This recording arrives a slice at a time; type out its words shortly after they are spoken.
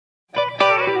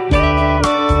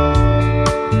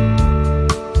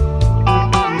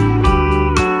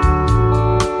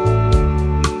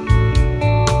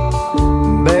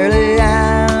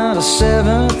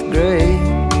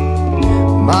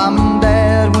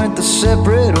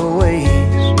separate ways,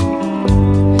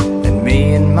 and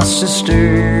me and my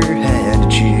sister had to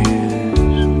choose.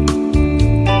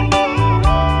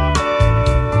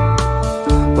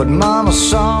 What Mama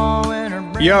saw in her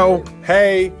brain. Yo,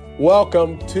 hey,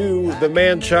 welcome to the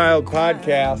Man-Child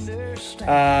Podcast.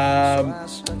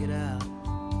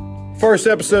 First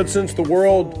episode since the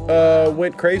world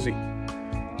went crazy.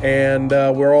 And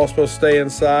we're all supposed to stay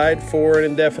inside for an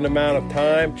indefinite amount of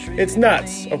time. It's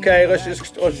nuts, okay? Let's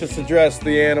just address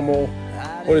the animal.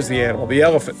 What is the animal? The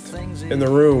elephant in the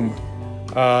room.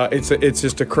 It's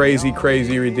just a crazy,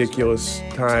 ridiculous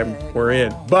time we're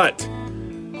in. But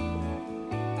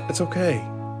it's okay.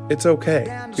 It's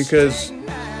okay because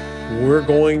we're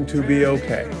going to be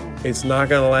okay. It's not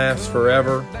going to last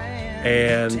forever.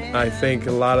 And I think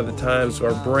a lot of the times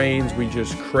our brains, we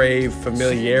just crave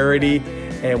familiarity.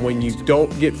 And when you don't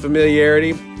get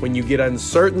familiarity, when you get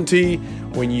uncertainty,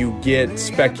 when you get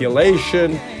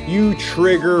speculation, you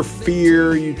trigger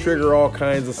fear, you trigger all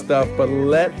kinds of stuff. But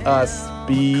let us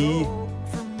be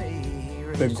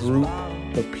the group,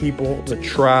 the people, the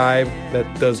tribe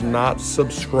that does not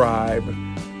subscribe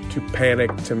to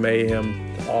panic, to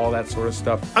mayhem, all that sort of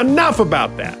stuff. Enough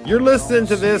about that. You're listening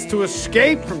to this to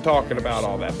escape from talking about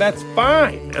all that. That's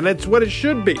fine, and that's what it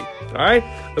should be. All right?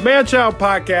 The Man-Child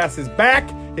Podcast is back.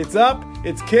 It's up.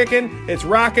 It's kicking. It's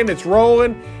rocking. It's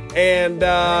rolling. And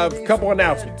a couple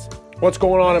announcements. What's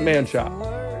going on at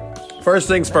Man-Child? First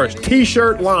things first.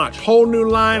 T-shirt launch. Whole new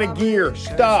line of gear,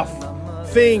 stuff,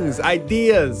 things,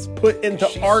 ideas put into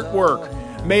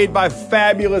artwork made by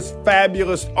fabulous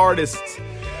artists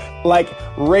like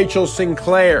Rachel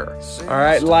Sinclair. All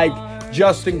right? Like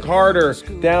Justin Carter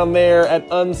down there at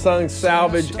Unsung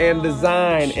Salvage and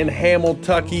Design in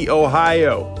Hamiltucky,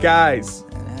 Ohio. Guys,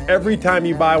 every time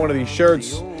you buy one of these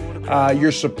shirts,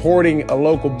 you're supporting a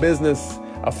local business,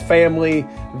 a family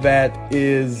that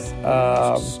is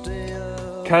they're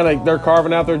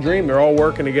carving out their dream. They're all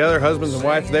working together, husbands and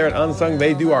wives there at Unsung.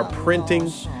 They do our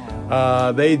printing.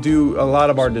 They do a lot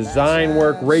of our design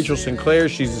work. Rachel Sinclair,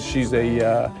 she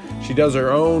does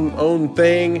her own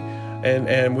thing.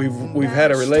 And we've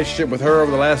had a relationship with her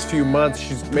over the last few months.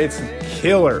 She's made some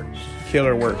killer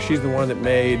work. She's the one that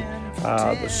made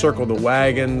the Circle the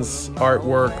Wagons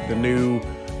artwork, the new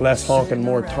Less Honkin'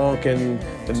 More Tonkin',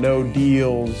 the No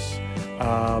Deals,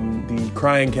 the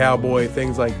Crying Cowboy,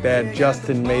 things like that.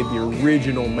 Justin made the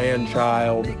original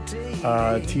Man-Child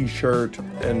t-shirt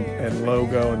and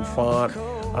logo and font.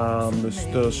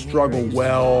 The Struggle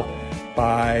Well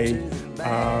by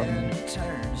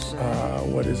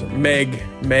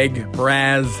Meg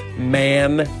Raz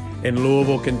Mann in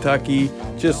Louisville, Kentucky.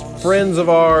 Just friends of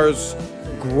ours,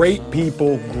 great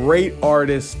people, great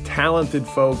artists, talented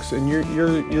folks, and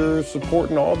you're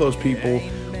supporting all those people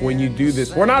when you do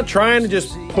this. We're not trying to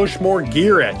just push more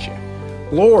gear at you.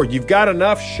 Lord, you've got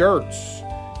enough shirts.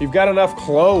 You've got enough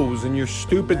clothes in your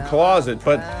stupid closet.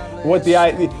 But what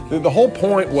the whole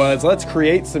point was, let's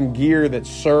create some gear that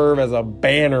serve as a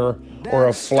banner or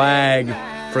a flag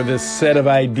for this set of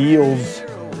ideals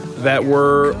that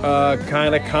we're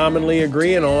kind of commonly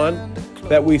agreeing on,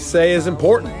 that we say is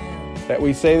important, that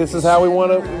we say this is how we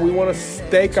want to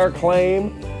stake our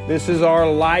claim. This is our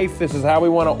life. This is how we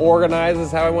want to organize. This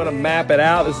is how I want to map it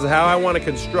out. This is how I want to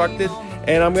construct it.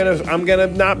 And I'm gonna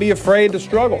not be afraid to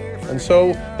struggle. And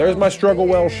so there's my Struggle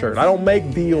Well shirt. I don't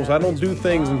make deals. I don't do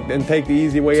things and take the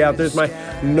easy way out. There's my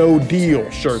No Deal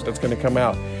shirt that's going to come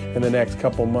out in the next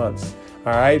couple months.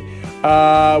 All right.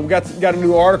 We got a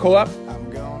new article up.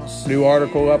 New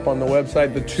article up on the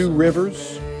website, The Two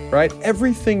Rivers. Right.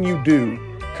 Everything you do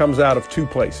comes out of two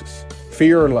places: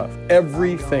 fear or love.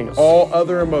 Everything, all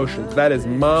other emotions. That is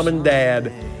mom and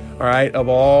dad. All right, of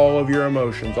all of your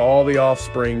emotions, all the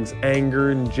offsprings,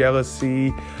 anger and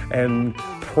jealousy and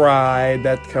pride,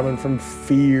 that's coming from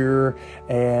fear,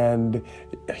 and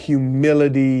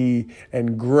humility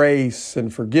and grace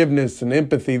and forgiveness and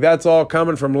empathy. That's all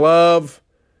coming from love,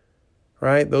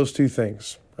 right? Those two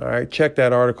things. All right, check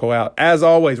that article out. As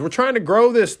always, we're trying to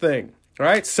grow this thing. All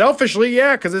right, selfishly,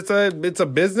 yeah, because it's a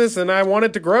business and I want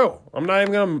it to grow. I'm not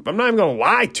even gonna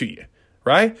lie to you,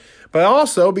 right? But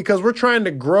also because we're trying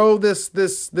to grow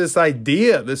this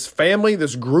idea, this family,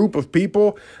 this group of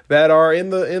people that are in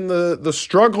the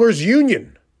strugglers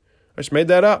union. I just made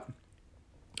that up.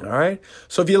 All right.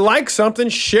 So if you like something,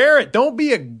 share it. Don't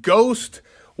be a ghost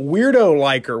weirdo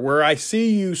liker where I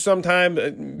see you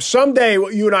someday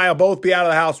you and I will both be out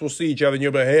of the house. We'll see each other and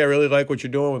you'll be, hey, I really like what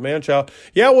you're doing with Man-Child.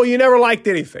 Yeah, well, you never liked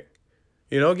anything.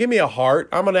 You know, give me a heart.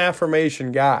 I'm an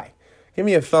affirmation guy. Give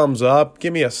me a thumbs up.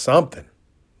 Give me a something.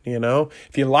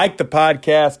 If you like the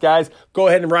podcast, guys, go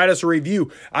ahead and write us a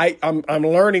review. I'm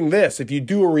learning this. If you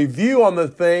do a review on the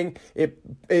thing,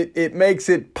 it makes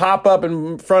it pop up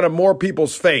in front of more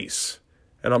people's face.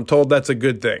 And I'm told that's a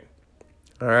good thing.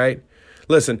 All right.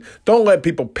 Listen, don't let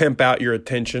people pimp out your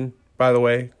attention, by the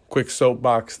way. Quick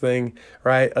soapbox thing,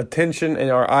 right? Attention in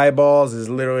our eyeballs is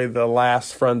literally the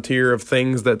last frontier of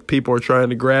things that people are trying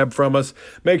to grab from us.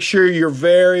 Make sure you're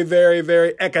very, very,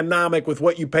 very economic with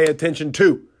what you pay attention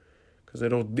to, because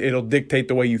it'll dictate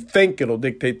the way you think. It'll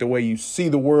dictate the way you see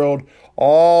the world,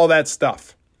 all that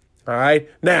stuff. All right.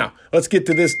 Now let's get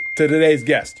to today's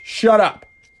guest. Shut up.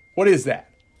 What is that?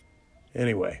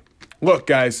 Anyway, look,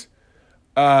 guys,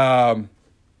 Clay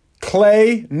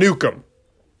Newcomb.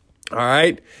 All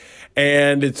right.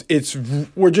 And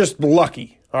we're just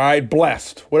lucky. All right.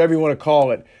 Blessed, whatever you want to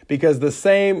call it, because the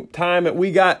same time that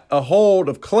we got a hold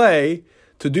of Clay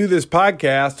to do this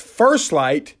podcast, First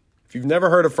Light, if you've never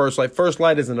heard of First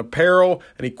Light is an apparel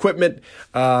and equipment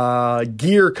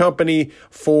gear company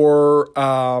for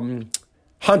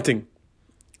hunting.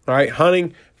 All right.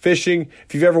 Hunting, fishing.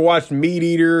 If you've ever watched Meat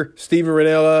Eater, Steven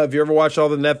Rinella, if you ever watched all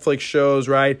the Netflix shows,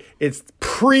 right? It's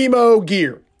primo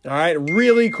gear. All right,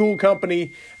 really cool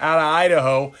company out of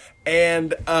Idaho,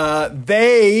 and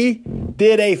they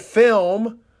did a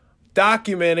film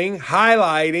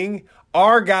highlighting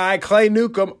our guy Clay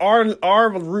Newcomb, our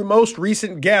most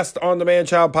recent guest on the Man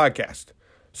Child podcast.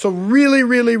 So really,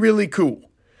 really, really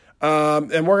cool.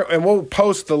 And we'll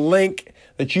post the link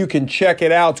that you can check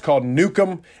it out. It's called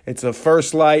Newcomb. It's a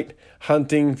First Light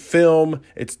hunting film.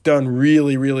 It's done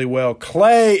really, really well.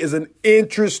 Clay is an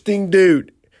interesting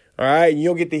dude. All right, and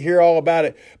you'll get to hear all about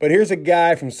it. But here's a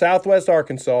guy from Southwest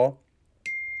Arkansas, all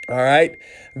right,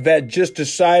 that just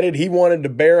decided he wanted to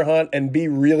bear hunt and be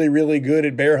really, really good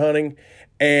at bear hunting,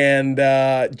 and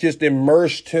just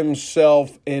immersed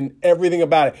himself in everything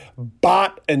about it.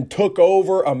 Bought and took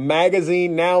over a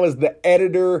magazine, now is the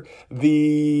editor,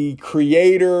 the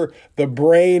creator, the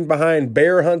brain behind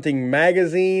Bear Hunting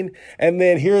Magazine. And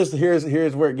then here's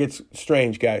where it gets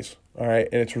strange, guys. All right,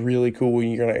 and it's really cool.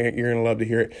 You're gonna love to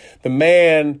hear it. The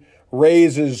man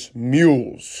raises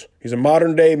mules. He's a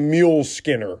modern day mule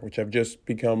skinner, which I've just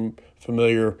become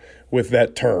familiar with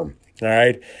that term. All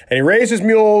right, and he raises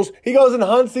mules. He goes and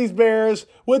hunts these bears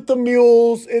with the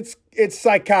mules. It's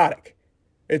psychotic.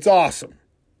 It's awesome.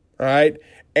 All right,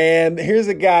 and here's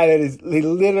a guy he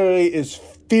literally is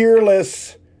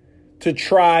fearless to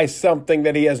try something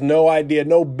that he has no idea,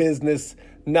 no business,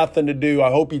 nothing to do. I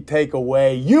hope you take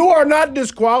away. You are not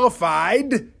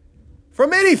disqualified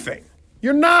from anything.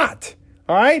 You're not.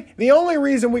 All right. The only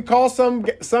reason we call some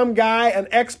guy an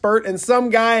expert and some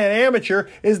guy an amateur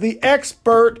is the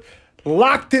expert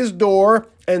locked his door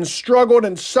and struggled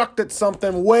and sucked at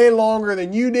something way longer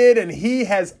than you did, and he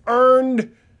has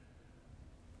earned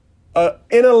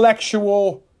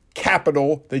intellectual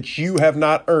capital that you have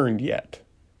not earned yet.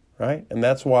 Right? And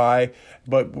that's why,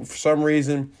 but for some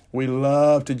reason, we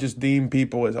love to just deem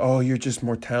people as, oh, you're just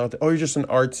more talented. Oh, you're just an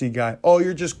artsy guy. Oh,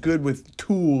 you're just good with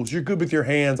tools. You're good with your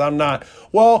hands. I'm not.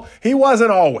 Well, he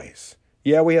wasn't always.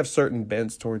 Yeah, we have certain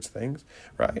bents towards things,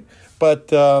 right?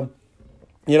 But, I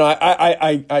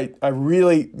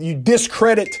really, you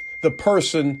discredit the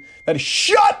person that is,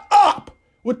 shut up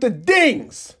with the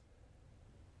dings.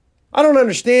 I don't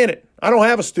understand it. I don't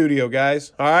have a studio,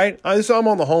 guys. All right? I'm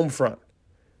on the home front.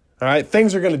 All right,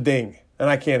 things are going to ding, and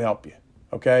I can't help you,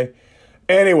 okay?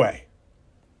 Anyway,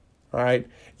 all right,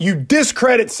 you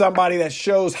discredit somebody that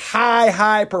shows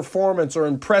high performance or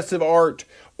impressive art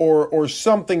or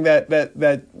something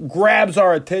that grabs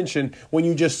our attention when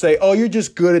you just say, oh, you're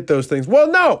just good at those things. Well,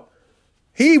 no,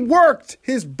 he worked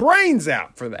his brains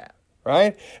out for that,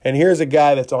 right? And here's a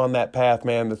guy that's on that path,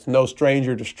 man, that's no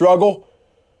stranger to struggle.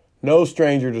 No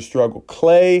stranger to struggle.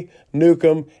 Clay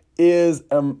Newcomb is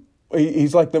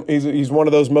He's one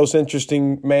of those most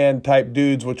interesting man type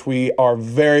dudes, which we are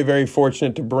very, very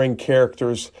fortunate to bring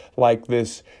characters like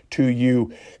this to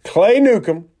you. Clay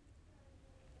Newcomb,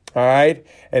 all right,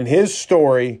 and his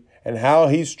story and how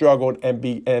he struggled and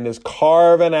is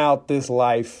carving out this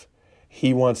life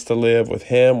he wants to live with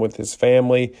his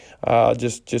family.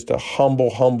 Just a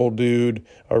humble dude,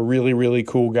 a really, really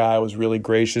cool guy, was really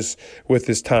gracious with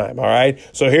his time. All right,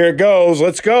 so here it goes.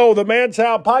 Let's go. The Man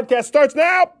Child podcast starts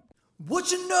now.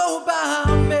 What you know about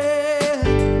me?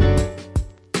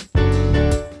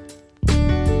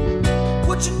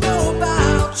 What you know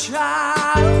about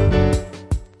child?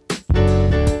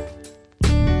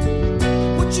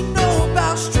 What you know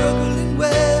about struggling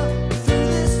well through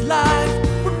this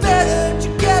life? We're better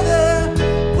together.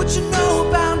 What you know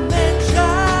about man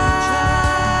child?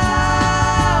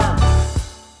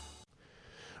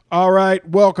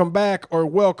 welcome back or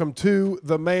welcome to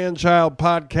the Man Child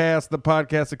Podcast, the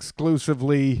podcast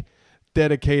exclusively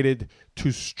dedicated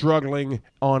to struggling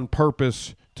on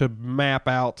purpose to map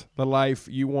out the life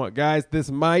you want. Guys,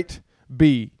 this might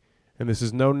be, and this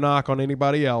is no knock on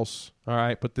anybody else, all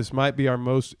right, but this might be our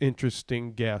most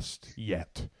interesting guest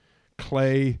yet.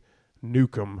 Clay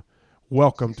Newcomb,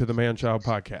 welcome to the Man Child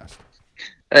Podcast.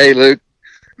 Hey, Luke.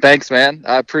 Thanks, man.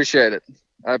 I appreciate it.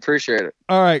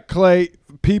 All right, Clay,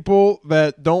 people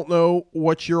that don't know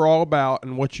what you're all about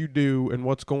and what you do and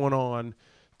what's going on,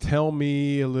 tell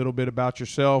me a little bit about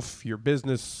yourself, your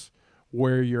business,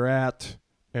 where you're at,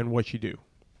 and what you do.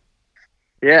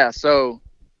 Yeah, so,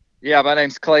 my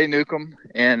name's Clay Newcomb,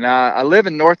 and I live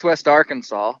in Northwest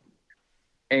Arkansas,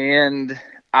 and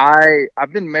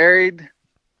I've been married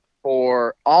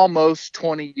for almost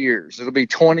 20 years. It'll be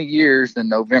 20 years in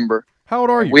November. How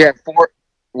old are you?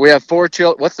 We have four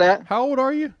children. What's that? How old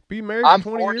are you? Be married I'm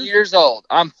 20 40 years? years old.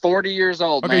 I'm 40 years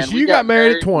old, okay, man. so you got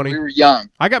married at 20. We were young.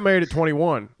 I got married at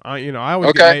 21.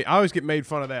 I always get made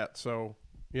fun of that. So,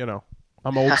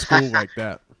 I'm old school like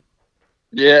that.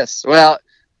 Yes. Well,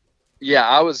 yeah,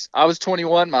 I was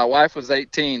 21. My wife was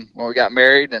 18 when we got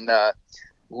married, and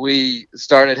we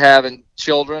started having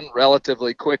children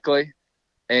relatively quickly.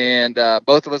 And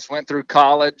both of us went through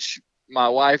college. My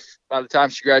wife, by the time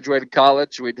she graduated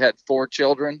college, we'd had 4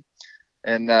 children,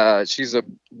 and she's a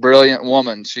brilliant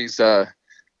woman. She's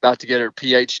about to get her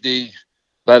PhD.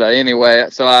 But anyway,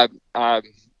 so I'm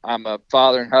a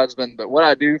father and husband. But what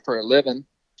I do for a living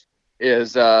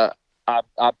is I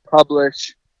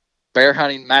publish Bear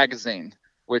Hunting Magazine,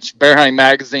 which Bear Hunting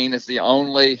Magazine is the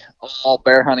only all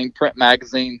bear hunting print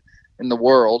magazine in the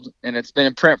world, and it's been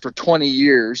in print for 20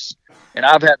 years. And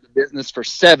I've had the business for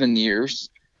 7 years.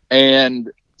 And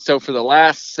so for the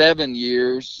last 7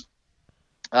 years,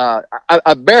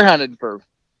 I've bear hunted for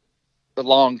a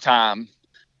long time,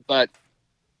 but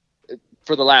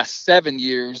for the last 7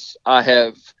 years, I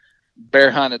have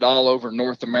bear hunted all over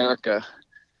North America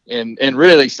and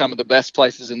really some of the best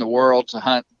places in the world to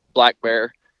hunt black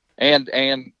bear and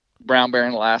brown bear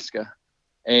in Alaska.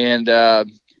 And my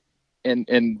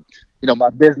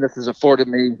business has afforded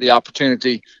me the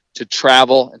opportunity to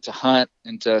travel and to hunt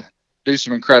and to do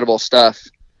some incredible stuff.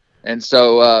 And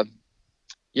so,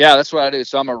 that's what I do.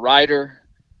 So I'm a writer.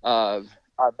 I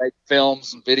make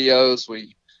films and videos.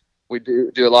 We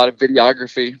do a lot of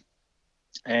videography,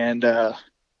 and I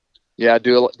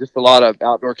do just a lot of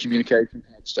outdoor communication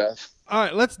type stuff. All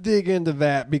right, let's dig into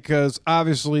that, because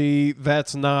obviously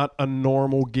that's not a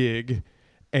normal gig.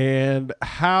 And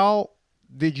how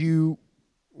did you,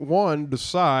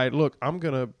 decide, look, I'm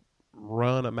going to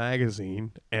run a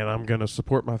magazine and I'm going to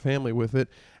support my family with it,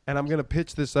 and I'm going to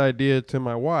pitch this idea to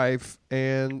my wife,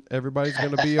 and everybody's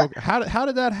going to be okay? How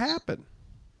did that happen?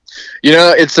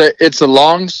 It's a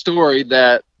long story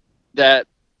that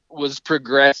was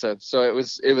progressive. So it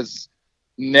was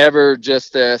never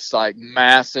just this like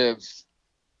massive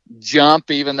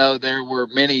jump, even though there were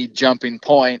many jumping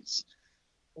points.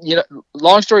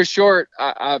 Long story short,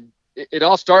 it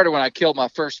all started when I killed my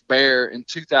first bear in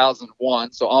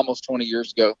 2001, so almost 20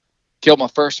 years ago. Killed my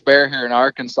first bear here in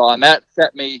Arkansas, and that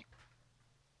set me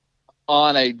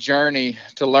on a journey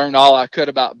to learn all I could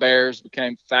about bears.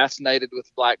 Became fascinated with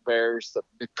black bears.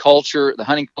 The culture, the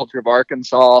hunting culture of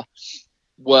Arkansas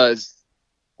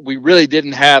we really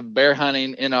didn't have bear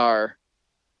hunting in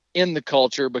the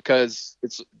culture, because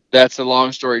that's a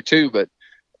long story too, but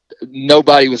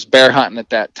nobody was bear hunting at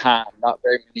that time, not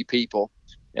very many people.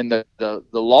 And the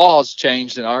laws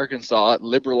changed in Arkansas. It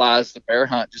liberalized the bear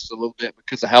hunt just a little bit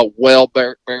because of how well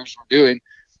bears were doing.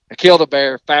 I killed a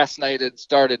bear, fascinated,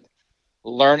 started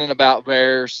learning about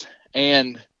bears,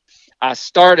 and I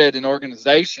started an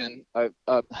organization, a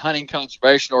hunting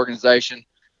conservation organization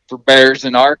for bears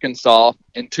in Arkansas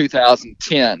in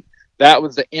 2010. That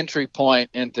was the entry point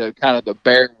into kind of the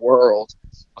bear world,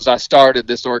 as I started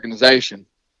this organization.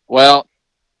 Well,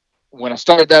 when I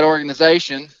started that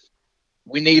organization,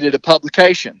 we needed a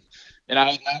publication, and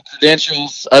I had no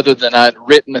credentials other than I'd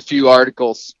written a few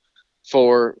articles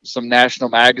for some national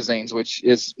magazines, which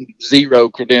is 0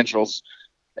 credentials.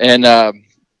 And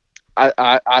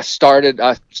I started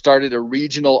a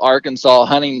regional Arkansas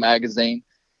hunting magazine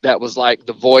that was like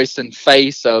the voice and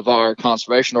face of our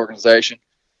conservation organization,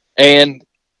 and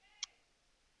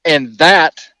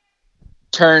that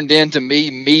turned into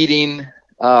me meeting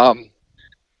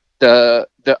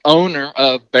the owner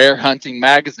of Bear Hunting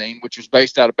Magazine, which was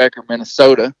based out of Becker,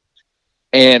 Minnesota.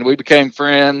 And we became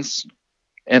friends.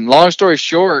 And long story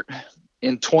short,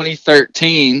 in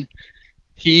 2013,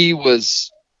 he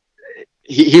was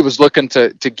looking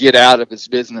to get out of his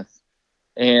business.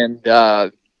 And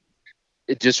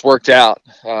it just worked out.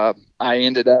 I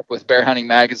ended up with Bear Hunting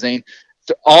Magazine.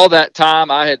 All that time,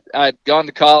 I had gone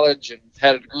to college and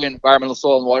had a degree in environmental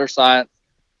soil and water science,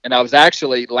 and I was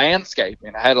actually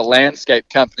landscaping. I had a landscape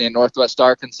company in Northwest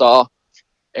Arkansas,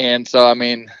 and so I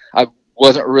mean, I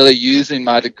wasn't really using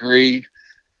my degree,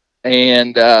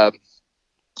 and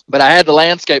but I had the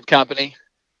landscape company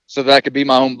so that I could be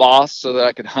my own boss, so that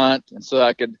I could hunt, and so that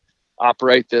I could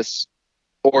operate this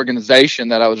organization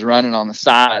that I was running on the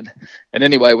side. And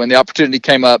anyway, when the opportunity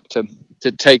came up to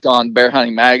take on Bear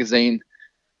Hunting Magazine,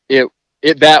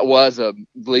 that was a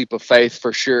leap of faith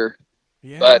for sure.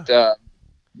 Yeah.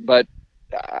 But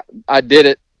I did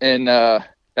it, and that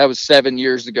was 7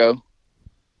 years ago.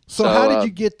 So how did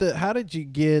you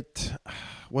get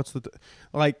what's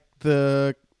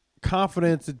the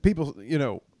confidence that people,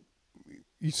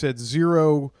 you said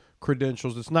zero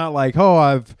credentials. It's not like,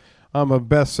 I'm a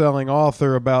best-selling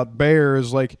author about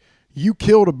bears. Like, you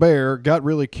killed a bear, got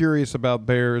really curious about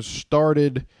bears,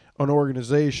 started an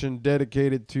organization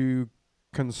dedicated to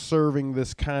conserving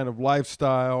this kind of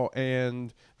lifestyle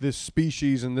and this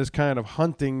species and this kind of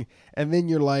hunting, and then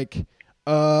you're like,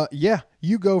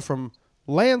 you go from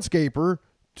landscaper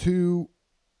to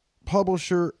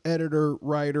publisher, editor,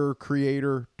 writer,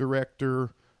 creator,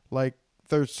 director. Like,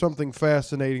 there's something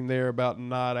fascinating there about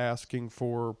not asking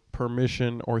for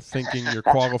permission or thinking you're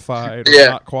qualified or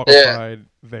not qualified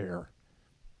there.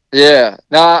 Yeah.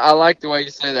 No, I like the way you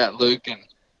say that, Luke. And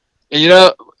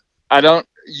I don't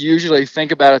usually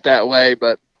think about it that way,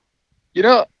 but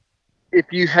if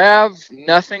you have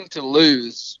nothing to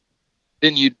lose,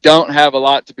 then you don't have a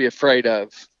lot to be afraid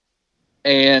of.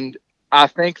 And I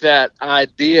think that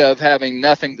idea of having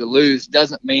nothing to lose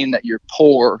doesn't mean that you're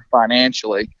poor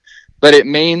financially, but it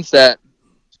means that,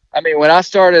 when I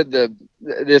started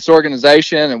this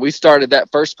organization and we started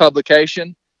that first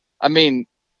publication, I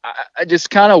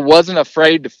just kind of wasn't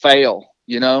afraid to fail,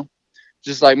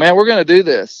 just like, man, we're going to do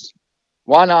this.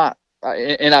 Why not?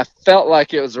 And I felt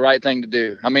like it was the right thing to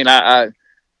do.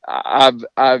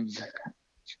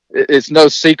 It's no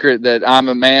secret that I'm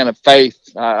a man of faith.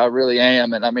 I really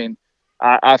am. And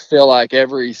I feel like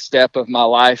every step of my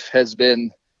life has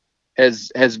been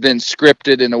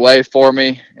scripted in a way for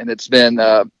me. And it's been,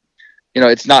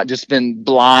 it's not just been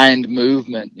blind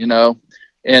movement,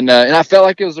 and I felt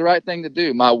like it was the right thing to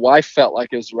do. My wife felt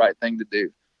like it was the right thing to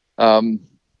do.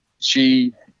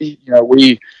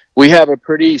 We have a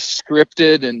pretty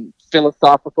scripted and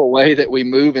philosophical way that we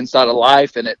move inside of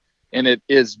life, and it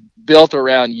is built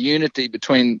around unity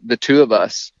between the two of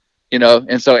us,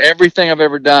 and so everything I've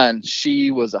ever done,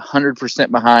 she was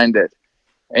 100% behind it.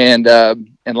 And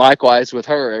likewise with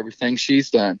her, everything she's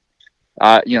done,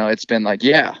 it's been like,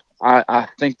 I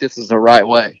think this is the right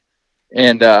way.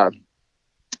 And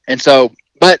so,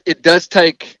 but it does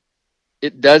take, you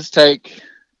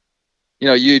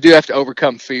do have to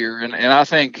overcome fear. And I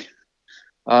think,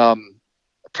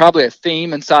 probably a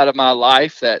theme inside of my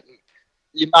life that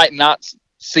you might not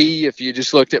see if you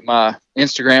just looked at my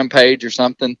Instagram page or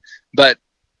something, but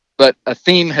a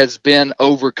theme has been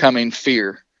overcoming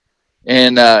fear.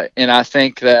 And I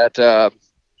think that,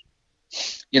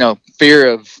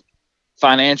 fear of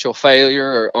financial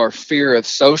failure or fear of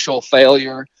social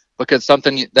failure because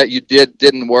something that you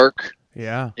didn't work.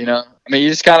 Yeah. You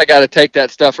just kind of got to take that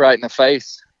stuff right in the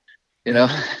face, Yeah.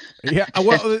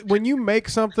 Well, when you make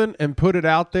something and put it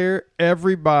out there,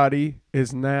 everybody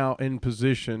is now in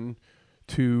position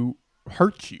to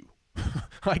hurt you.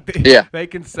 They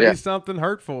can say something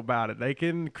hurtful about it. They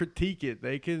can critique it.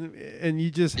 And you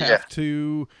just have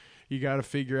to, you got to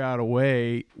figure out a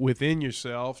way within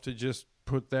yourself to just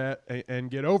put that and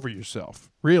get over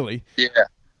yourself. Really. Yeah.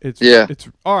 It's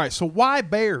all right. So why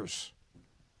bears?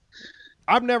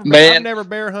 I've never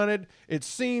bear hunted. It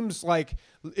seems like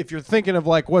if you're thinking of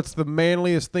like what's the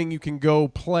manliest thing you can go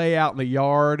play out in the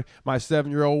yard, my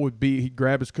 7-year-old would be he'd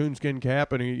grab his coonskin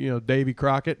cap and Davy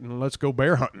Crockett and let's go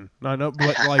bear hunting. I know,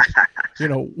 but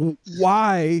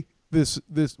why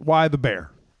why the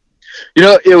bear?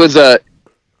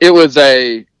 It was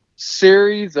a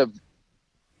series of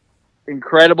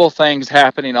incredible things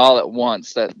happening all at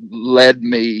once that led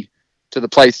me to the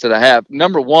place that I have.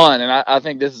 Number one, and I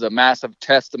think this is a massive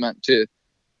testament to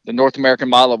the North American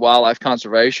model of wildlife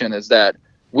conservation, is that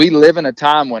we live in a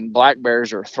time when black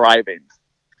bears are thriving.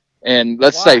 And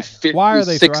let's say 50,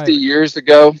 60 thriving? Years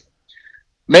ago,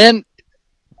 man,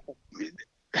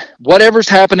 whatever's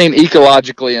happening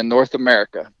ecologically in North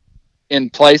America, in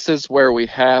places where we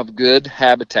have good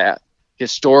habitat,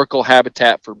 historical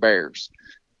habitat for bears,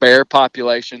 bear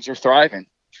populations are thriving.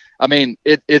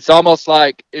 It's almost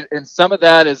like, and some of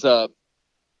that is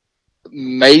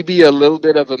maybe a little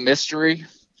bit of a mystery,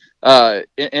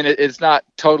 It's not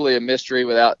totally a mystery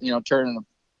without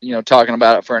talking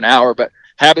about it for an hour. But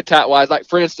habitat wise, like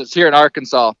for instance, here in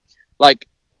Arkansas, like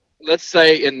let's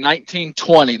say in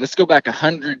 1920, let's go back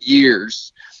 100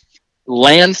 years.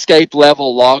 Landscape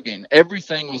level logging,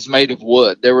 everything was made of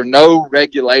wood. There were no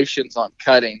regulations on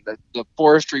cutting. The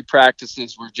forestry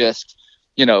practices were just,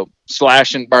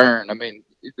 slash and burn. I mean,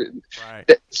 right.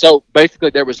 So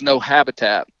basically there was no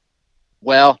habitat.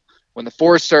 Well, when the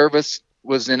Forest Service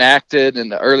was enacted in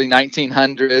the early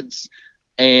 1900s,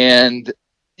 and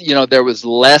there was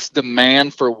less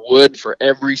demand for wood for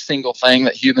every single thing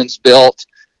that humans built,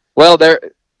 well,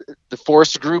 the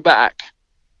forests grew back.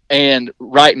 And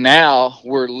right now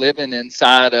we're living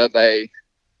inside of a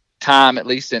time, at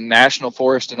least in national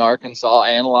forest in Arkansas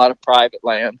and a lot of private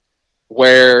land,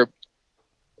 where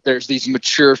there's these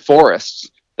mature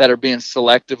forests that are being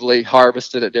selectively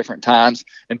harvested at different times.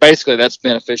 And basically that's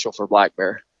beneficial for black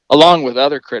bear, along with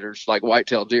other critters like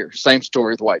white-tailed deer. Same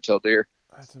story with white-tailed deer.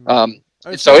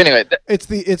 So anyway, it's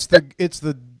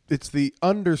the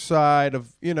underside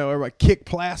of, everybody kick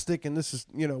plastic, and this is,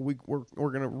 we're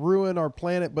going to ruin our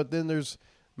planet, but then there's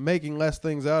making less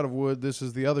things out of wood. This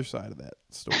is the other side of that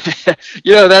story.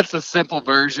 That's a simple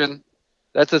version.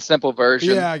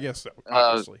 Yeah, I guess so.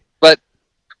 Obviously. But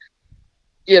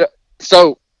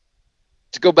so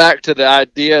to go back to the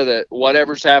idea that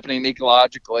whatever's happening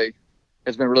ecologically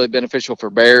has been really beneficial for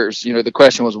bears. The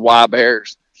question was why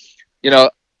bears?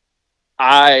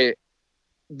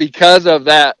 Because of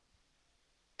that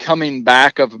coming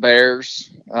back of bears,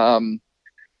 I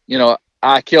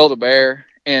killed a bear,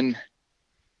 and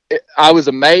I was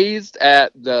amazed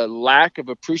at the lack of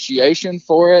appreciation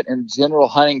for it in general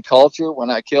hunting culture when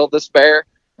I killed this bear.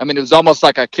 I mean, it was almost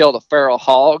like I killed a feral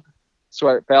hog. That's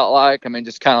what it felt like. I mean,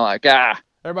 just kind of like,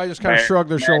 everybody just kind of shrugged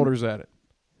their shoulders at it.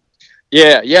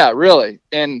 Yeah, really.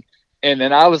 And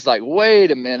then I was like,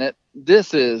 wait a minute,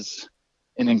 this is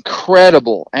an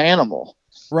incredible animal.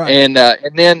 Right. And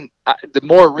then the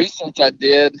more research I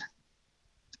did,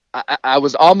 I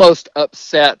was almost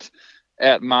upset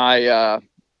at my, at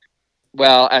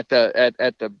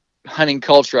the hunting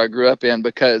culture I grew up in,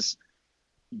 because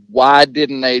why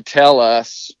didn't they tell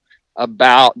us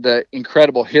about the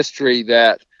incredible history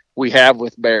that we have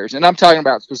with bears? And I'm talking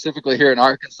about specifically here in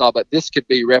Arkansas, but this could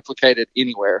be replicated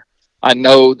anywhere. I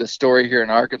know the story here in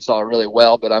Arkansas really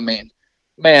well, but I mean,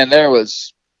 man, there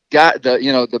was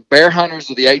the bear hunters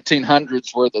of the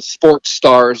 1800s were the sports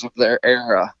stars of their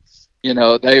era.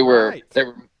 They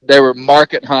were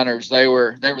market hunters. They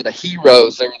were the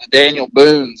heroes. They were the Daniel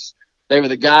Boones. They were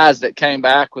the guys that came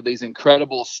back with these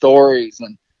incredible stories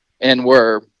and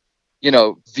were,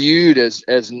 viewed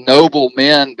as noble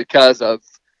men because of,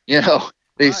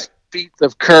 these feats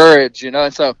of courage,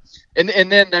 and so,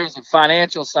 and then there's a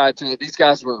financial side to it. These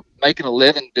guys were making a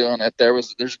living doing it.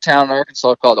 There's a town in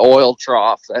Arkansas called Oil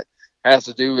Trough that has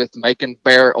to do with making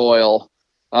bear oil.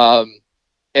 And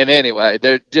anyway,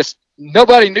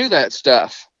 nobody knew that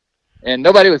stuff, and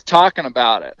nobody was talking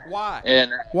about it. Why?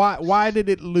 And why did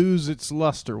it lose its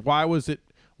luster? Why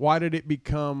did it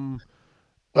become?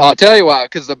 I'll tell you why.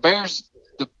 Because the bears,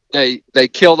 they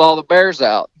killed all the bears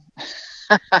out.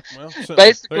 Well,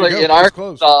 basically in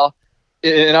Arkansas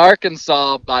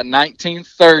by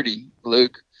 1930,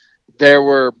 Luke, there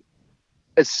were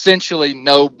essentially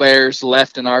no bears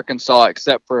left in Arkansas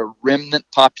except for a remnant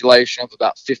population of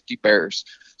about 50 bears.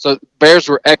 So bears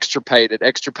were extirpated.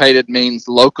 Extirpated means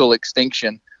local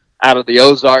extinction out of the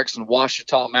Ozarks and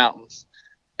Ouachita Mountains.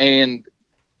 And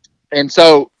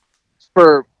so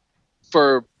for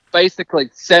basically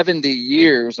 70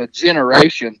 years, a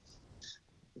generation,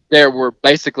 there were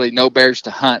basically no bears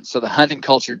to hunt. So the hunting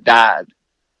culture died.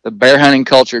 The bear hunting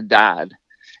culture died.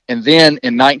 And then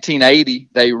in 1980,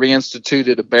 they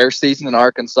reinstituted a bear season in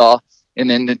Arkansas. And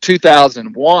then in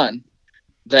 2001,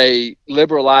 they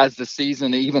liberalized the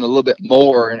season even a little bit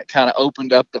more, and it kind of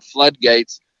opened up the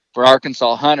floodgates for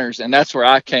Arkansas hunters. And that's where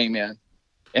I came in.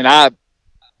 And I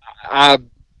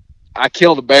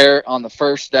killed a bear on the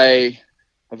first day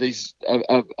of the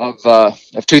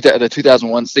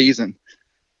 2001 season.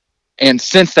 And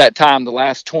since that time, the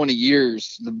last 20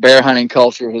 years, the bear hunting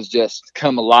culture has just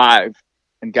come alive,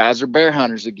 and guys are bear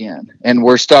hunters again. And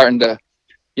we're starting to,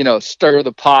 stir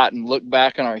the pot and look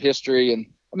back on our history. And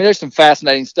I mean, there's some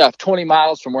fascinating stuff. 20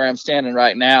 miles from where I'm standing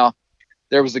right now,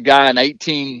 there was a guy in the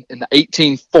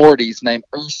 1840s named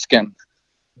Erskine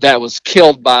that was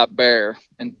killed by a bear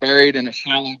and buried in a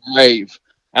shallow grave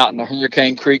out in the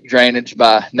Hurricane Creek drainage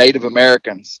by Native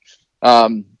Americans.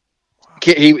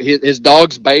 His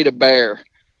dogs bait a bear,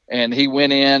 and he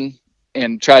went in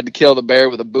and tried to kill the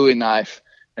bear with a Bowie knife,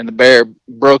 and the bear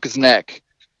broke his neck.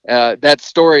 That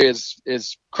story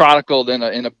is chronicled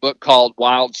in a book called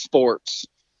Wild Sports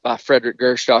by Frederick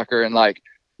Gerstacker, and like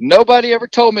nobody ever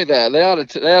told me that. They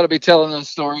ought to be telling those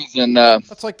stories. And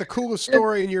That's like the coolest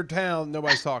story in your town.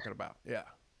 Nobody's talking about. Yeah.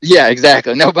 yeah,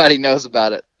 exactly. Nobody knows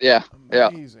about it. Yeah, yeah.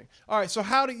 Amazing. All right. So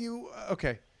how do you?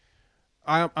 Okay.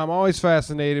 I'm always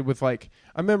fascinated with, like,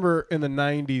 I remember in the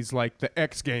 90s, like, the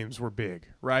X Games were big,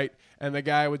 right? And the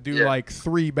guy would do like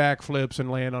 3 backflips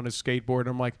and land on his skateboard. And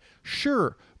I'm like,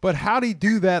 sure, but how did he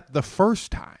do that the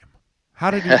first time?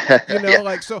 How did he,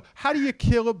 like, so how do you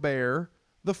kill a bear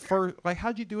the first, like,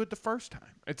 how'd you do it the first time?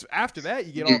 It's after that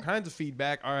you get all kinds of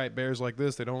feedback. All right, bears like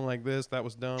this, they don't like this, that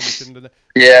was dumb, we shouldn't do that.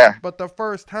 Yeah. But the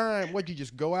first time, what'd you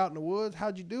just go out in the woods?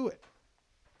 How'd you do it?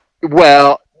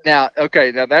 Well, now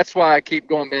that's why I keep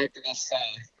going back to this,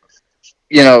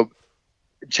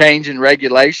 change in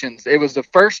regulations. It was the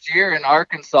first year in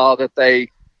Arkansas that they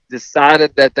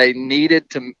decided that they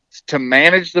needed to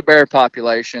manage the bear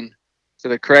population to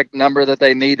the correct number that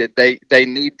they needed. They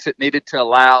needed to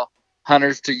allow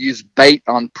hunters to use bait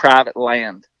on private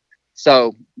land.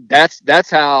 So that's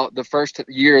how the first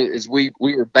year is we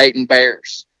were baiting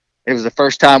bears. It was the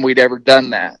first time we'd ever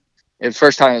done that. It was the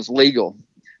first time it was legal.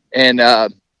 And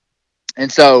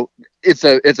so it's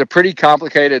a pretty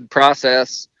complicated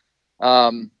process.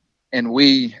 And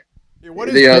what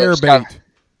is bear bait?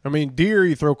 I mean, deer,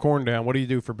 you throw corn down. What do you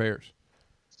do for bears?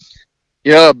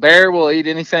 A bear will eat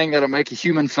anything that'll make a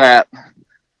human fat.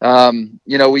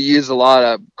 We use a lot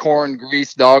of corn,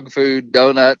 grease, dog food,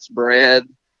 donuts, bread,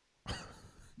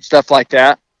 stuff like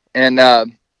that. And,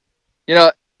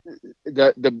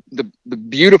 the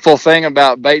beautiful thing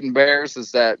about baiting bears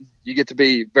is that you get to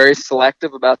be very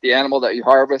selective about the animal that you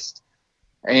harvest,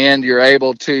 and you're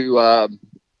able to,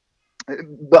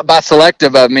 by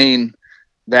selective, I mean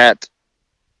that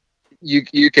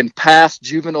you can pass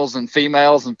juveniles and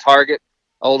females and target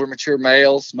older mature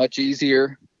males much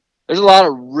easier. There's a lot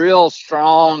of real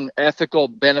strong ethical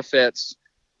benefits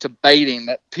to baiting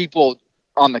that people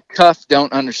on the cuff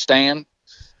don't understand.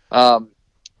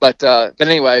 But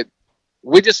anyway,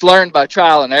 we just learned by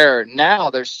trial and error. Now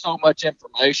there's so much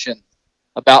information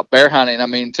about bear hunting. I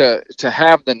mean, to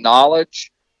have the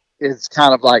knowledge is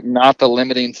kind of like not the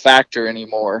limiting factor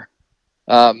anymore.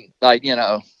 I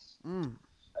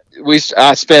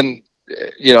spend,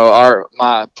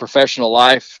 my professional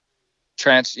life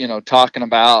talking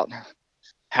about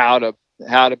how to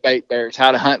bait bears,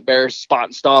 how to hunt bears, spot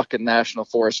and stalk in national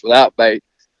forests without bait,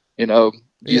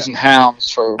 using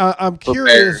hounds for. I'm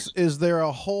curious, bears. Is there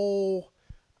a whole,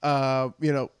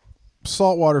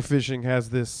 saltwater fishing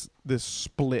has this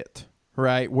split,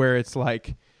 right? Where it's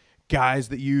like guys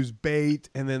that use bait,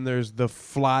 and then there's the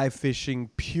fly fishing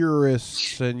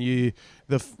purists, and is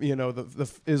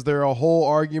there a whole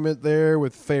argument there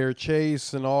with fair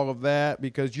chase and all of that?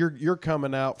 Because you're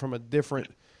coming out from a different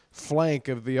flank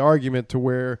of the argument to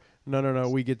where no,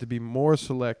 we get to be more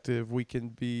selective. We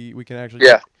can actually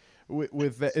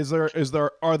with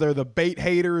that. Are there the bait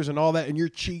haters and all that, and you're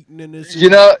cheating in this?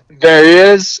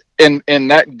 There is, and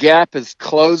that gap is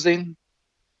closing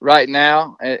right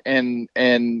now, and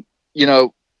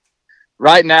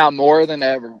right now more than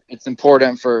ever, it's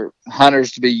important for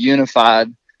hunters to be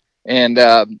unified. And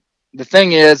the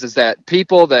thing is that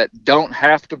people that don't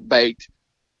have to bait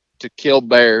to kill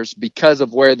bears because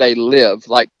of where they live,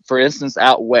 like for instance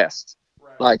out west,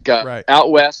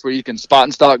 out west where you can spot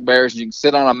and stalk bears, and you can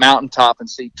sit on a mountaintop and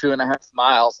see 2.5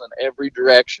 miles in every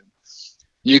direction.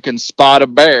 You can spot a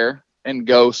bear and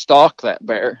go stalk that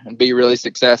bear and be really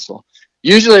successful.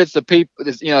 Usually it's the people,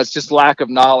 it's just lack of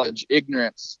knowledge,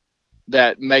 ignorance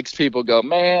that makes people go,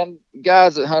 man,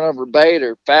 guys that hunt over bait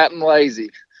are fat and lazy.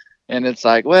 And it's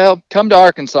like, well, come to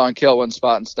Arkansas and kill one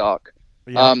spot and stalk.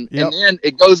 And then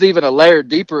it goes even a layer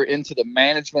deeper into the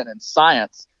management and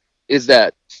science, is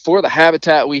that for the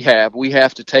habitat we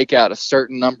have to take out a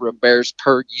certain number of bears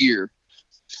per year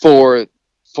for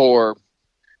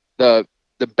the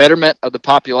betterment of the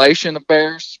population of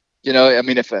bears.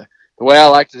 The way I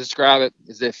like to describe it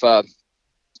is if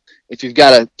you've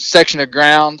got a section of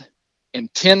ground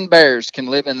and 10 bears can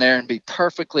live in there and be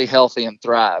perfectly healthy and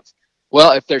thrive.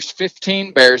 Well, if there's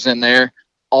 15 bears in there,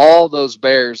 all those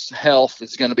bears' health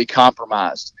is going to be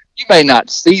compromised. You may not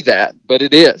see that, but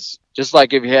it is. Just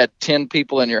like if you had 10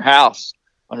 people in your house,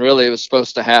 when really it was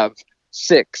supposed to have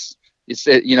 6.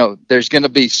 There's going to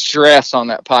be stress on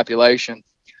that population.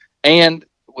 And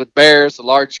with bears, a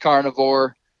large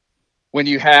carnivore, when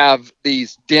you have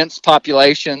these dense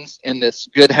populations in this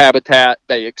good habitat,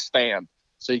 they expand.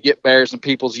 So you get bears in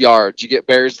people's yards. You get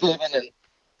bears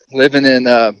living in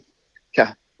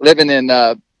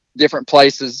different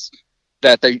places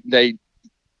that they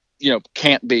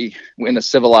can't be in a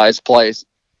civilized place,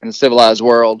 in a civilized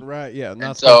world. Right. Yeah.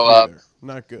 Not so, supposed to be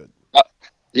there. Not good.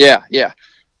 Yeah.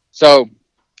 So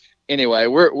anyway,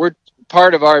 we're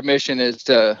part of our mission is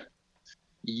to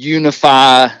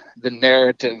unify the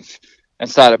narrative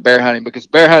inside of bear hunting, because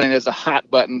bear hunting is a hot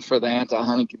button for the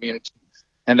anti-hunting community.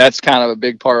 And that's kind of a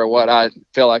big part of what I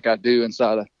feel like I do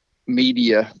inside of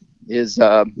media is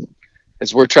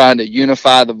we're trying to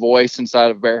unify the voice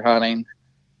inside of bear hunting,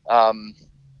 and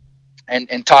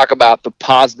talk about the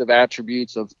positive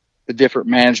attributes of the different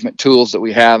management tools that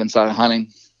we have inside of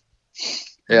hunting.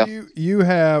 Yeah. You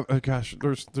have there's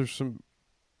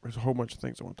a whole bunch of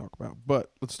things I want to talk about, but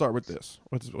let's start with this.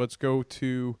 Let's go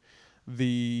to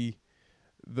the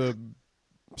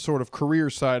sort of career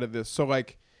side of this. So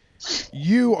like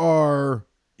you're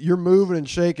moving and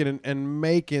shaking and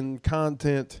making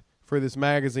content for this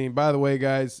magazine. By the way,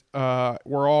 guys,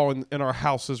 we're all in our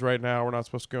houses right now. We're not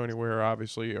supposed to go anywhere,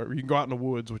 obviously, or you can go out in the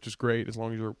woods, which is great as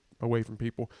long as you're away from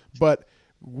people. But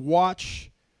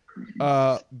watch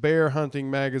Bear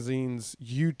Hunting Magazine's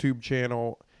YouTube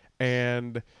channel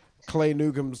and Clay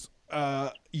Newcomb's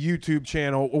YouTube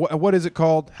channel. What is it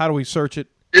called? How do we search it?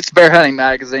 It's Bear Hunting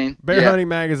Magazine. Bear Hunting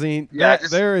Magazine. Yeah,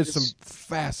 there is some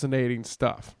fascinating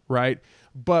stuff, right?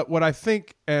 But what I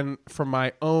think, and from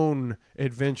my own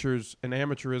adventures and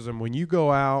amateurism, when you go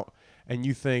out and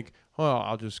you think, well,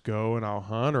 I'll just go and I'll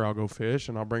hunt or I'll go fish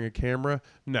and I'll bring a camera.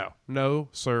 No,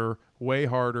 sir. Way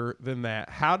harder than that.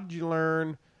 How did you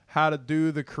learn how to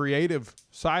do the creative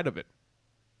side of it?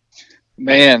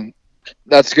 Man,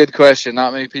 that's a good question.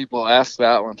 Not many people ask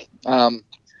that one.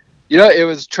 It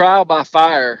was trial by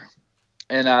fire,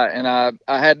 and I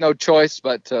had no choice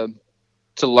but to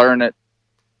learn it.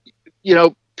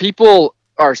 People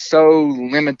are so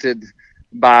limited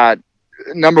by,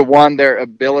 number one, their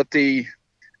ability,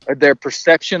 or their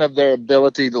perception of their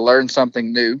ability to learn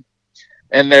something new,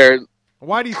 and their.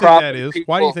 Why do you think that is?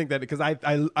 Why do you think that? Because I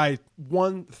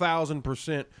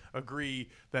 1,000% agree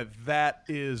that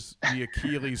is the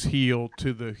Achilles heel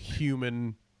to the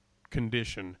human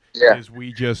condition. Yeah. Is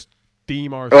we just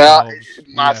deem ourselves. Well,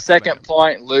 my second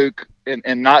point, Luke,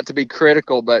 and not to be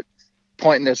critical, but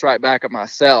pointing this right back at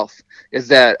myself, is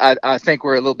that I think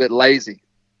we're a little bit lazy.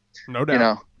 No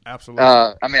doubt. Absolutely.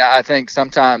 I think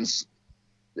sometimes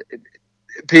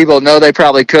people know they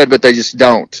probably could, but they just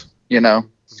don't, And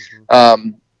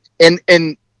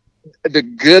the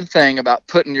good thing about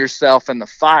putting yourself in the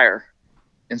fire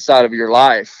inside of your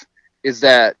life is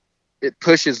that it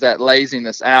pushes that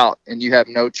laziness out, and you have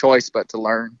no choice but to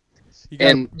learn. You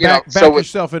back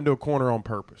yourself into a corner on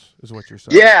purpose, is what you're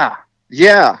saying.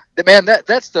 Yeah, man.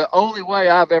 That's the only way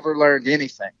I've ever learned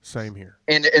anything. Same here.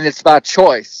 And it's by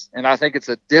choice, and I think it's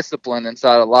a discipline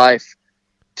inside of life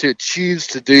to choose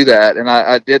to do that. And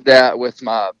I did that with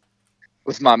my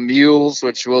mules,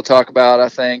 which we'll talk about, I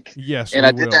think. Yes, and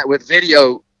I did that with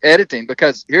video editing,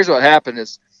 because here's what happened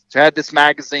is, so I had this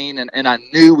magazine, and I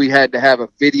knew we had to have a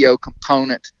video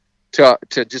component to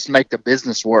just make the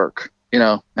business work.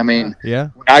 Yeah. When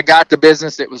I got the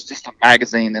business, it was just a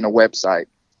magazine and a website.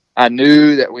 I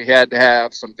knew that we had to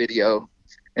have some video.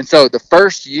 And so the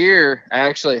first year, I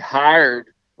actually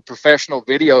hired a professional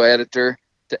video editor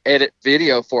to edit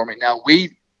video for me. Now,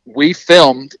 we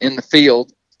filmed in the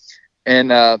field,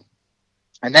 and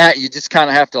that you just kind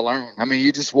of have to learn.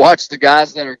 You just watch the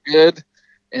guys that are good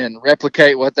and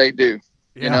replicate what they do,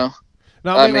 No,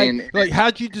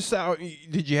 how'd you decide?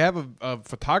 Did you have a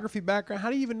photography background? How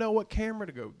do you even know what camera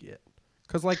to go get?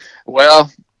 Because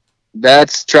well,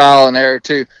 that's trial and error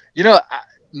too.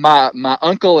 My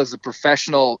uncle is a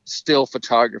professional still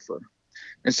photographer,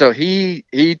 and so he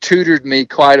tutored me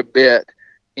quite a bit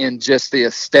in just the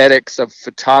aesthetics of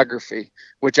photography,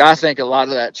 which I think a lot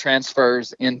of that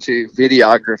transfers into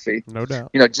videography. No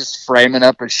doubt. Just framing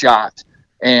up a shot,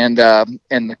 and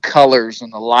the colors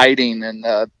and the lighting and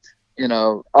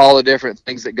all the different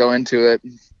things that go into it.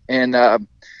 And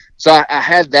so I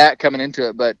had that coming into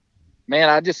it, but man,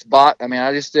 I just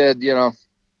did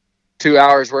 2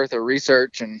 hours worth of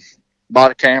research and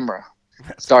bought a camera,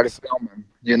 started filming.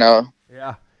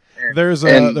 Yeah. There's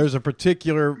a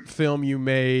particular film you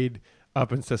made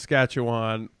up in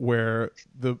Saskatchewan where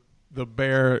the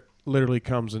bear literally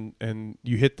comes and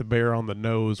you hit the bear on the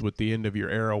nose with the end of your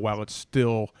arrow while it's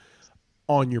still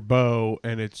on your bow,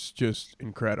 and it's just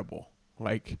incredible.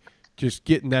 Like, just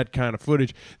getting that kind of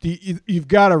footage. You've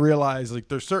got to realize, like,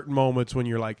 there's certain moments when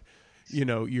you're like,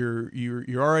 you're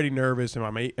already nervous.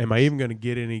 Am I even going to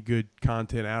get any good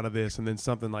content out of this? And then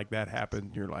something like that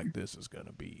happens. You're like, this is going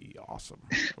to be awesome.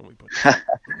 When we put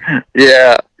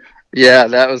yeah.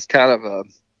 That was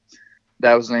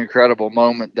an incredible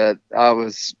moment that I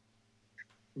was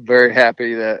very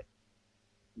happy that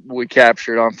we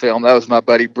captured on film. That was my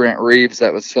buddy Brent Reeves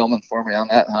that was filming for me on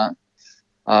that hunt.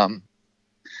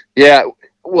 Yeah,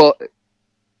 well,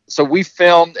 so we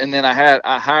filmed, and then I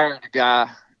hired a guy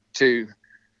to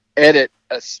edit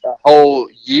a whole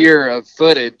year of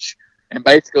footage, and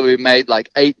basically we made like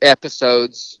 8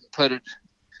 episodes.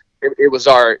 It was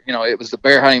it was the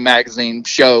Bear Hunting Magazine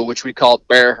show, which we called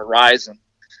Bear Horizon.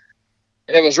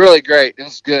 And it was really great. It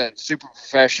was good, super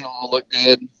professional, looked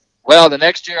good. Well, the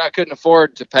next year I couldn't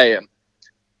afford to pay him.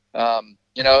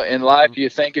 In life, you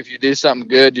think if you do something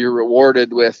good, you're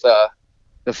rewarded with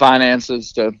the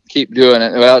finances to keep doing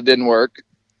it. Well, it didn't work.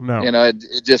 No.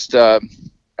 It just I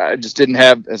just didn't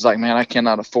have. It's like, man, I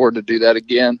cannot afford to do that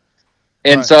again.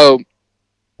 And Right. so,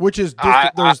 Which is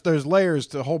there's layers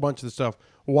to a whole bunch of the stuff.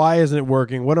 Why isn't it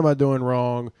working? What am I doing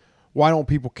wrong? Why don't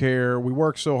people care? We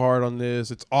work so hard on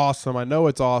this. It's awesome. I know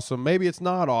it's awesome. Maybe it's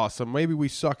not awesome. Maybe we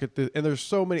suck at this. And there's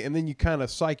so many. And then you kind of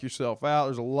psych yourself out.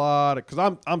 There's a lot of,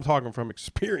 because I'm talking from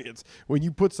experience. When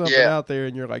you put something out there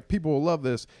and you're like, people will love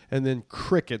this, and then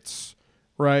crickets,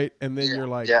 right? And then you're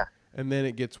like, and then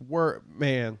it gets worse.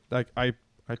 Man, like I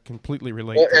completely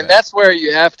relate. To and that. that's where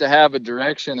you have to have a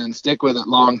direction and stick with it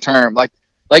long term. Like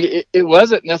it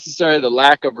wasn't necessarily the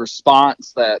lack of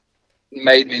response that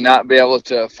made me not be able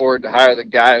to afford to hire the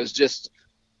guy. It was just,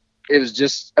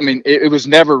 I mean, it was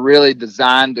never really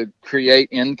designed to create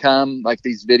income like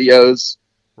these videos.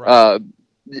 Right.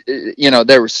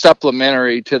 They were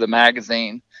supplementary to the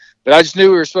magazine, but I just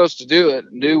knew we were supposed to do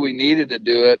it, knew we needed to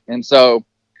do it. And so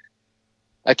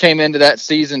I came into that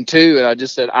season 2 and I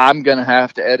just said, I'm going to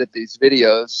have to edit these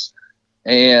videos,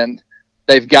 and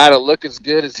they've got to look as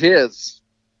good as his,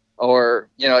 or,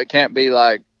 it can't be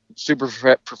like super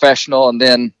professional and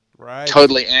then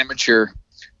totally amateur.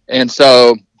 And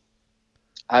so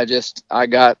I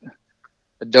got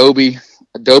Adobe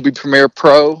Premiere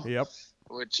Pro. Yep.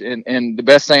 Which and the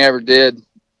best thing I ever did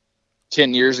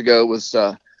 10 years ago was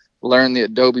learn the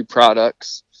Adobe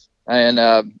products,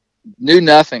 and knew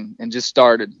nothing and just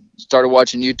started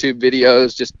watching YouTube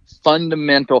videos, just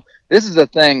fundamental. This is the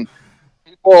thing,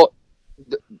 people,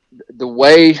 the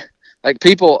way, like,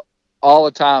 people all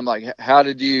the time, like, how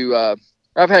did you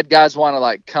I've had guys want to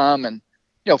like come and,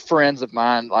 friends of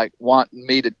mine like want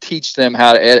me to teach them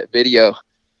how to edit video,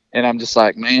 and I'm just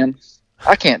like, man,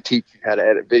 I can't teach you how to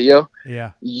edit video.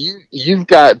 Yeah. You've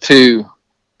got to,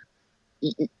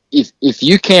 if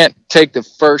you can't take the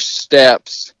first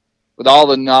steps with all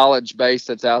the knowledge base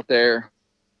that's out there,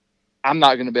 I'm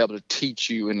not going to be able to teach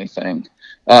you anything.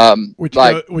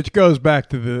 Which goes back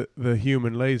to the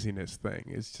human laziness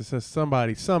thing. It's just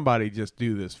somebody just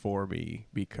do this for me,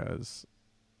 because,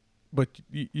 but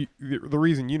the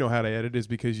reason you know how to edit is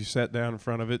because you sat down in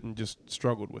front of it and just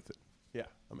struggled with it. Yeah.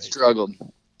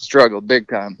 Amazing. Struggled big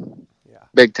time. Yeah.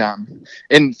 Big time.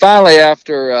 And finally,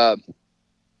 after,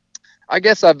 I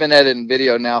guess I've been editing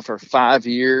video now for 5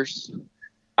 years.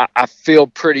 I feel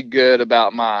pretty good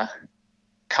about my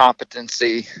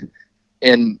competency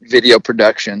in video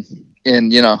production,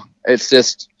 and it's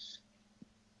just,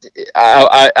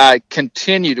 I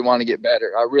continue to want to get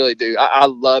better. I really do. I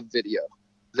love video.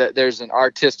 That there's an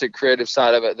artistic, creative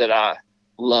side of it that I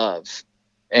love,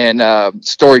 and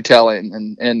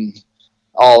storytelling and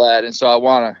all that. And so I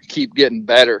want to keep getting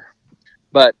better,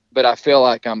 but I feel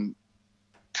like I'm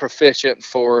proficient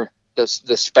for the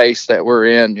space that we're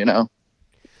in.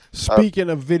 Speaking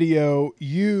of video,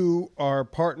 you are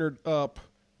partnered up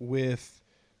with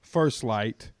First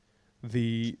Light,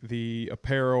 the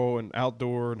apparel and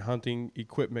outdoor and hunting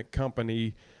equipment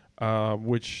company,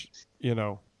 which,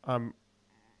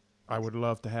 I would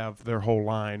love to have their whole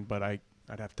line, but I'd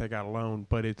have to take out a loan.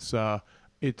 But it's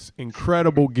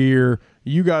incredible gear.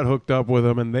 You got hooked up with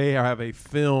them, and they have a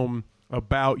film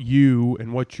about you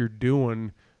and what you're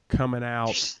doing coming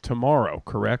out tomorrow,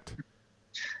 correct?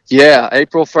 Yeah,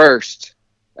 April 1st.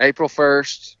 On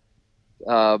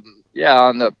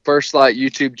the First Light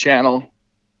YouTube channel,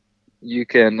 you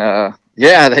can,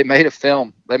 they made a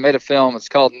film. It's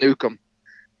called Nuke 'Em,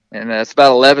 and it's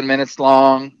about 11 minutes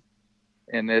long,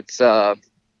 and it's, I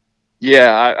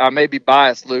may be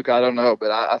biased, Luke. I don't know,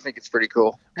 but I think it's pretty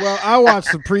cool. Well, I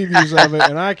watched the previews of it,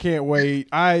 and I can't wait.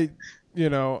 I kind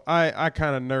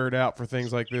of nerd out for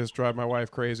things like this, drive my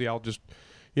wife crazy. I'll just,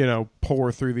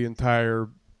 pour through the entire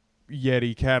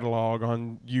Yeti catalog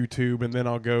on YouTube, and then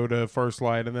I'll go to First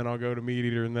Light, and then I'll go to Meat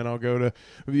Eater, and then I'll go to,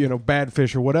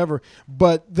 Badfish or whatever.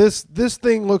 But this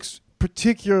thing looks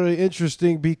particularly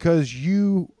interesting because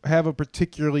you have a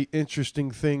particularly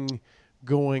interesting thing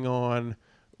going on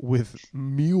with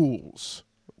mules.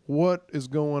 What is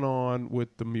going on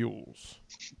with the mules?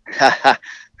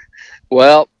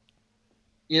 Well,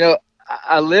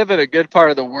 I live in a good part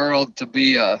of the world to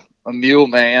be a mule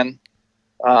man.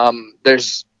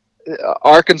 There's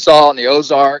Arkansas and the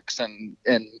Ozarks and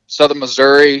southern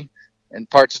Missouri and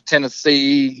parts of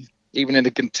Tennessee, even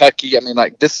into Kentucky. I mean,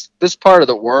 like this part of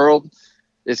the world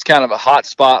is kind of a hot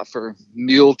spot for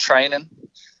mule training.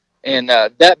 And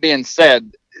that being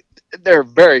said, there are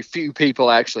very few people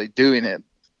actually doing it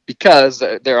because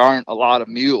there aren't a lot of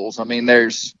mules. I mean,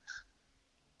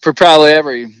 for probably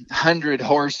every 100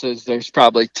 horses, there's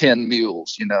probably 10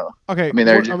 mules, Okay. I mean,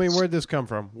 where'd this come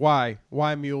from? Why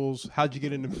mules? How'd you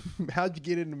get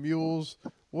into mules?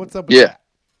 What's up with that?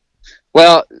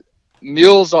 Well,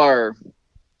 mules are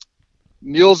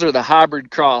the hybrid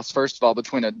cross, first of all,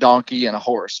 between a donkey and a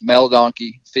horse, male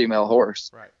donkey, female horse.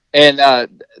 Right. And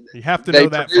you have to know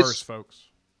that first, folks.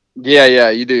 Yeah,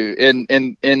 you do.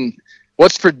 And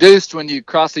what's produced when you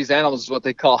cross these animals is what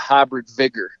they call hybrid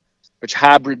vigor, which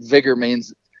hybrid vigor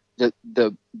means the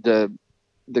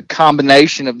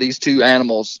combination of these two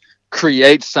animals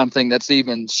creates something that's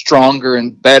even stronger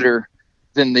and better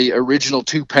than the original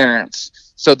two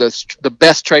parents. So the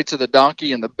best traits of the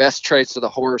donkey and the best traits of the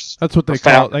horse. That's what they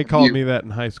called me that in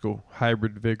high school,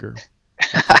 hybrid vigor.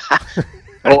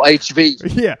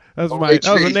 OHV. Yeah, that was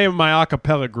the name of my a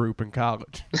cappella group in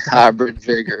college. Hybrid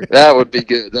vigor. That would be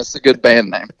good. That's a good band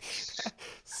name.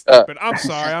 But I'm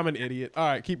sorry, I'm an idiot. All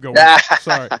right, keep going.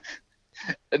 Sorry.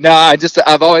 No,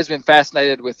 I've always been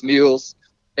fascinated with mules,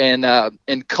 and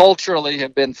culturally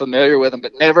have been familiar with them,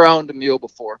 but never owned a mule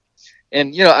before.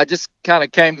 And I just kind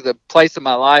of came to the place in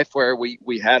my life where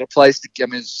we had a place to. I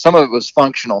mean, some of it was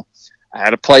functional. I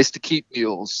had a place to keep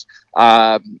mules.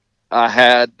 I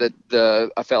had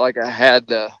I felt like I had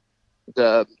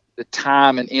the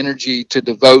time and energy to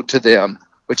devote to them,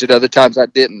 which at other times I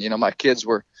didn't. My kids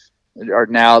are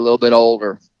now a little bit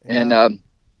older, yeah.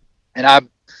 and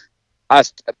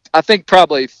I think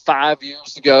probably 5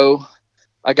 years ago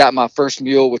I got my first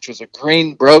mule, which was a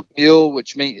green broke mule,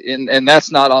 which and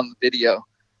that's not on the video,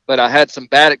 but I had some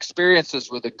bad experiences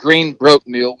with a green broke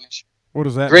mule. Which what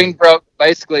does that green mean? Broke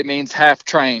basically means half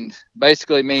trained.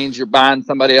 Basically means you're buying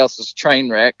somebody else's train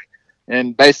wreck,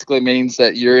 and basically means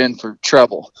that you're in for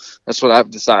trouble. That's what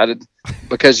I've decided,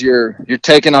 because you're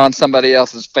taking on somebody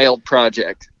else's failed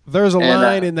project. There's a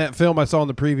line in that film I saw in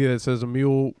the preview that says a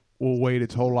mule will wait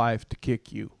its whole life to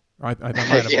kick you. I might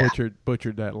have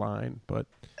butchered that line, but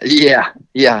yeah.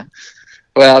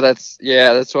 Well, that's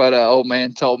what an old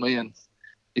man told me, and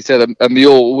he said a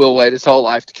mule will wait his whole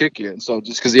life to kick you. And so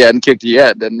just because he hadn't kicked you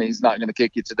yet doesn't mean he's not going to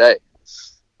kick you today.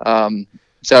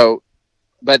 So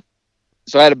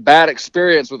I had a bad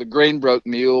experience with a Greenbrook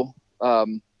mule.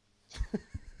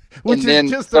 Which is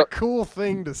just a cool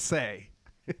thing to say.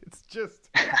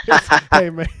 Hey,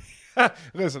 man.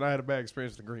 Listen, I had a bad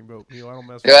experience with the Greenbrook mule. I don't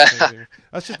mess with anything.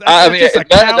 That's just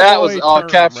that was all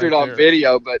captured on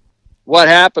video. But what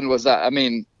happened was,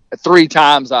 3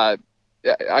 times I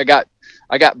got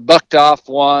bucked off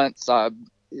once. And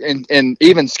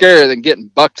even scarier than getting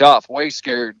bucked off, way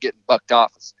scarier getting bucked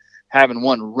off is having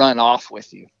one run off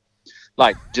with you,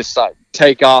 just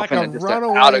take off like and a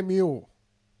runaway mule.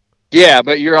 Yeah,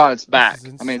 but you're on its back.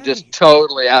 I mean, just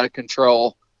totally out of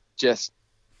control. Just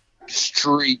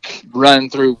streak, run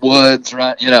through woods,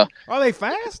 run. Are they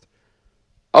fast?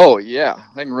 Oh yeah,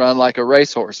 they can run like a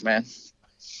racehorse, man.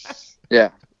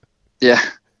 Yeah.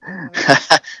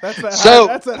 That's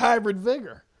that hybrid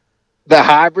vigor. The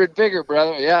hybrid vigor,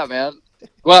 brother. Yeah, man.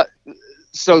 Well,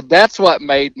 so that's what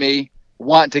made me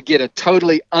want to get a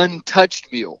totally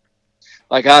untouched mule.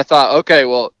 I thought, okay,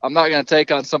 well, I'm not going to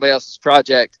take on somebody else's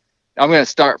project. I'm going to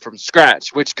start from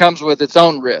scratch, which comes with its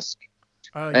own risk.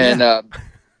 Yeah. And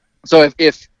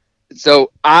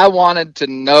so I wanted to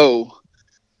know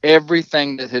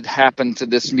everything that had happened to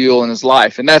this mule in his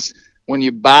life. And that's when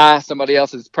you buy somebody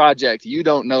else's project, you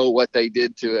don't know what they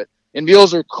did to it. And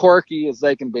mules are quirky as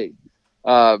they can be.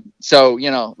 So,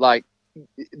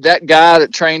 that guy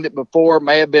that trained it before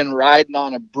may have been riding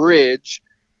on a bridge,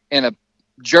 and a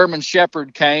German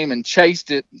Shepherd came and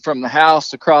chased it from the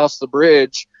house across the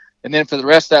bridge. And then for the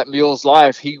rest of that mule's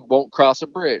life, he won't cross a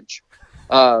bridge.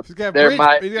 He's got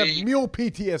mule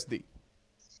PTSD.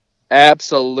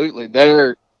 Absolutely.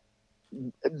 They're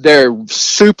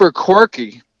super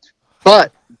quirky,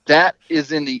 but that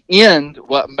is in the end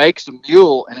what makes a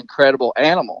mule an incredible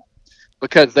animal,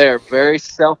 because they are very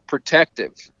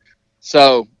self-protective.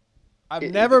 So I've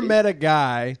never met a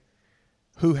guy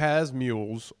who has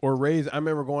mules or raised. I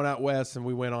remember going out west and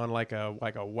we went on like a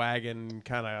wagon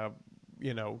kind of,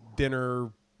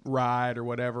 dinner ride or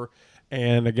whatever.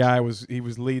 And the guy was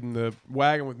leading the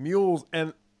wagon with mules,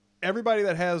 and everybody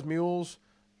that has mules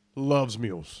loves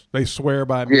mules. They swear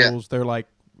by mules. Yeah. They're like,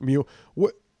 mule.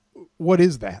 What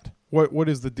is that? What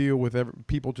is the deal with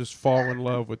people just fall in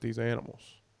love with these animals?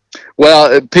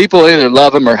 Well, people either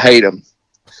love them or hate them.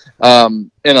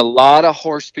 And a lot of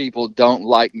horse people don't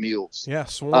like mules. Yeah,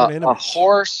 sworn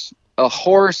enemies. A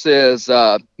horse is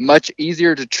much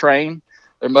easier to train.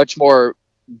 They're much more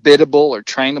biddable or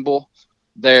trainable.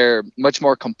 They're much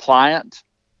more compliant.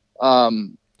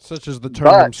 Such as the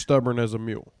term stubborn as a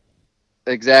mule.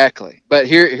 Exactly. But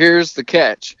here's the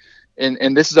catch.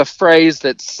 And this is a phrase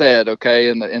that's said, okay,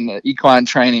 in the equine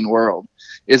training world,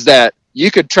 is that you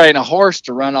could train a horse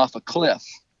to run off a cliff.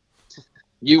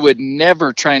 You would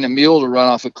never train a mule to run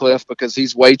off a cliff because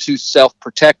he's way too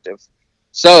self-protective.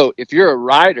 So if you're a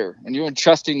rider and you're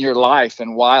entrusting your life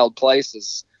in wild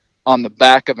places on the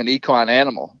back of an equine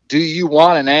animal, do you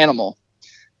want an animal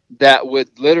that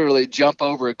would literally jump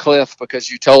over a cliff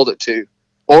because you told it to?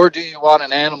 Or do you want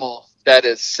an animal that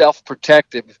is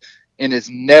self-protective and is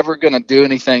never going to do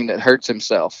anything that hurts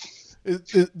himself?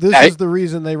 This is the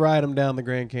reason they ride them down the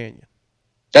Grand Canyon.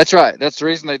 That's right. That's the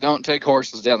reason they don't take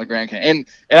horses down the Grand Canyon.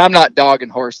 And I'm not dogging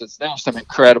horses. There's some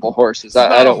incredible horses.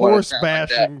 I don't want horse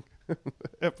bashing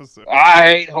episode. I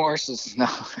hate horses.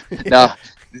 No.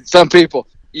 Some people,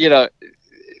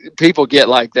 people get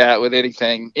like that with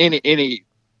anything, any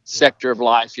sector of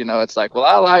life. It's like, well,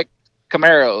 I like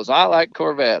Camaros, I like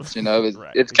Corvettes.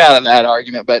 Right. It's kind of that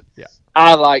argument, but yeah.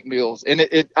 I like mules, and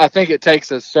I think it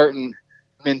takes a certain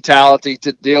mentality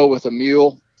to deal with a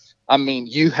mule. I mean,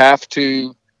 you have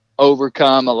to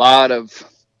overcome a lot of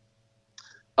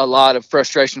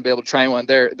frustration to be able to train one.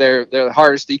 They're the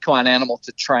hardest equine animal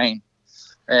to train,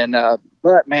 and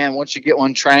but man, once you get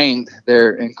one trained,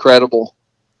 they're incredible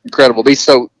beasts.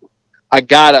 So I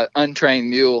got an untrained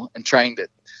mule and trained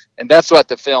it, and that's what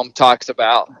the film talks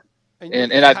about.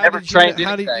 And I've never trained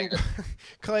anything.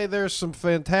 Clay, there's some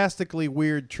fantastically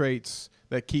weird traits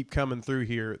that keep coming through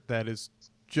here that is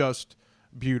just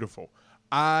beautiful.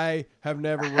 I have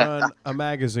never run a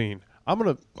magazine. I'm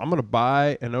gonna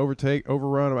buy and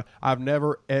overrun. I've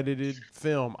never edited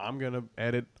film. I'm gonna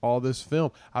edit all this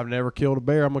film. I've never killed a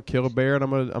bear. I'm gonna kill a bear, and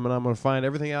I'm gonna find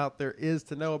everything out there is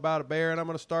to know about a bear, and I'm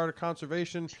gonna start a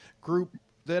conservation group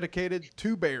dedicated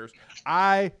to bears.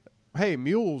 Hey,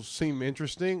 mules seem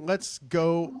interesting. Let's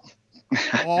go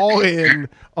all in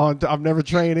on. I've never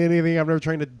trained anything. I've never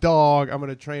trained a dog. I'm going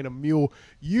to train a mule.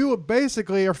 You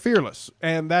basically are fearless,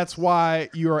 and that's why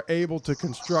you are able to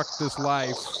construct this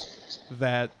life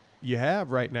that you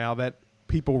have right now, that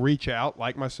people reach out,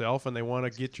 like myself, and they want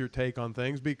to get your take on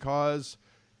things because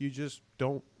you just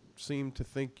don't seem to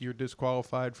think you're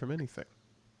disqualified from anything.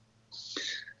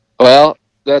 Well,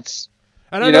 that's...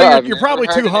 And I know you're probably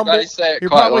too humble. You're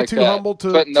probably too humble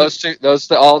to putting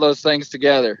all those things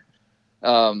together.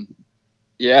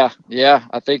 Yeah,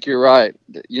 I think you're right.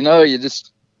 You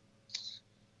just,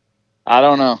 I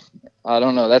don't know.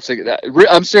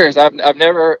 I'm serious. I've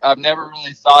never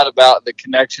really thought about the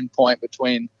connection point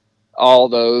between all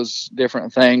those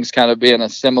different things kind of being a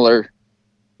similar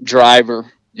driver,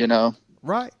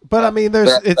 Right. But I mean,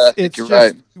 it's just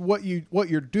right. What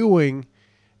you're doing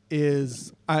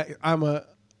is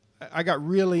I got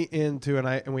really into,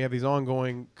 and we have these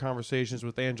ongoing conversations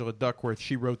with Angela Duckworth.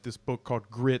 She wrote this book called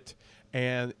Grit,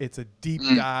 and it's a deep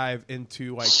dive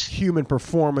into like human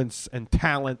performance and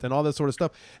talent and all that sort of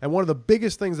stuff. And one of the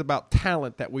biggest things about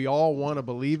talent that we all want to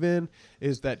believe in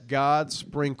is that God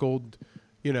sprinkled,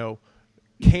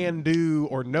 can do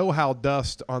or know-how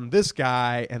dust on this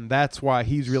guy, and that's why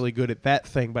he's really good at that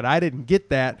thing. But I didn't get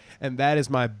that, and that is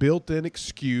my built-in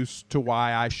excuse to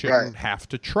why I shouldn't have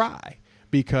to try.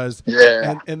 Because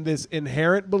and this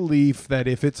inherent belief that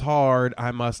if it's hard, I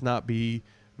must not be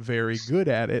very good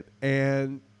at it.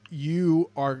 And you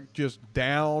are just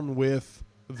down with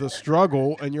the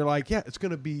struggle, and you're like, yeah, it's going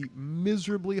to be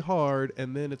miserably hard,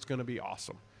 and then it's going to be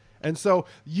awesome. And so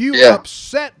you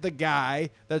upset the guy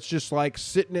that's just like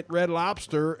sitting at Red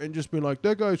Lobster and just being like,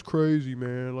 that guy's crazy,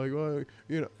 man. Like,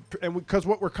 and because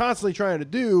what we're constantly trying to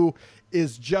do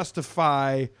is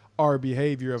justify our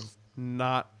behavior of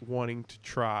not wanting to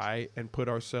try and put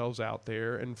ourselves out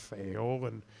there and fail.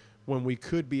 And when we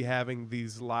could be having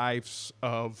these lives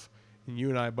of, and you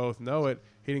and I both know it,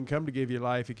 he didn't come to give you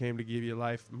life. He came to give you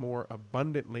life more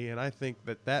abundantly. And I think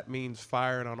that means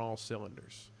firing on all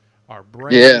cylinders. Our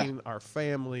brain, our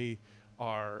family,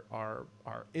 our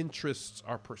interests,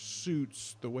 our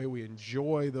pursuits, the way we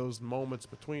enjoy those moments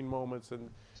between moments,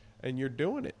 and you're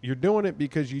doing it. You're doing it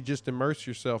because you just immerse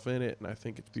yourself in it, and I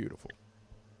think it's beautiful.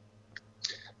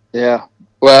 Yeah.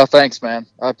 Well, thanks, man.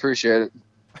 I appreciate it.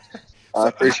 I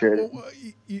appreciate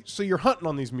it. So you're hunting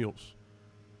on these mules?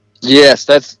 Yes,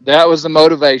 that was the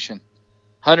motivation.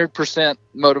 100%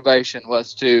 motivation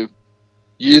was to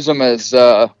use them as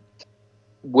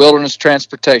wilderness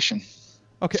transportation.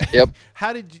 Okay. Yep.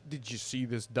 How did you see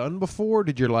this done before?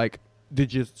 Did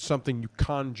you something you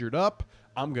conjured up?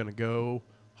 I'm gonna go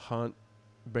hunt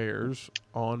bears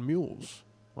on mules.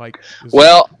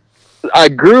 Well, I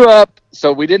grew up,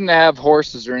 so we didn't have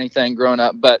horses or anything growing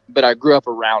up, but I grew up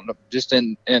around them, just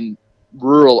in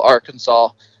rural Arkansas.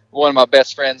 One of my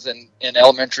best friends in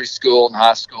elementary school and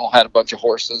high school had a bunch of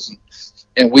horses,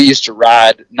 and we used to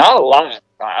ride. Not a lot.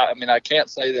 I mean, I can't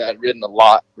say that I'd ridden a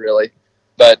lot, really,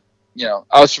 but,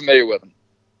 I was familiar with them.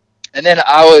 And then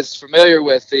I was familiar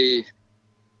with the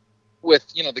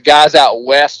guys out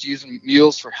west using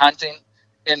mules for hunting.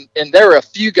 And there were a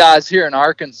few guys here in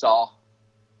Arkansas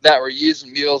that were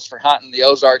using mules for hunting the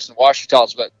Ozarks and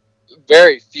Ouachitas, but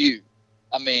very few.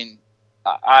 I mean,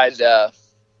 I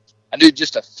knew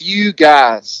just a few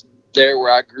guys there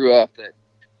where I grew up that,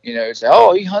 say,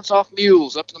 oh, he hunts off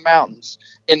mules up in the mountains.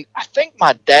 And I think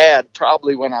my dad,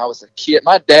 probably when I was a kid,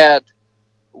 my dad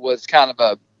was kind of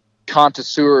a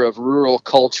connoisseur of rural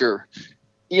culture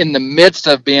in the midst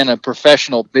of being a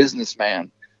professional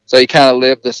businessman. So he kind of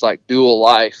lived this like dual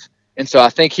life. And so I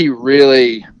think he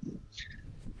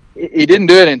didn't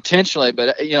do it intentionally,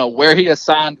 but where he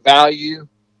assigned value,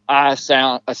 I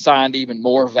assigned even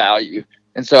more value.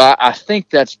 And so I think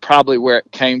that's probably where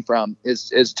it came from,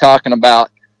 is talking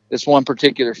about this one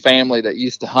particular family that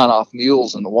used to hunt off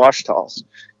mules in the Ouachitas.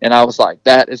 And I was like,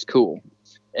 that is cool.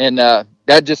 And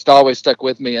that just always stuck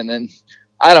with me. And then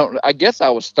I guess I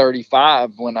was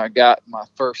 35 when I got my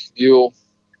first mule.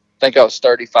 I think I was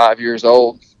 35 years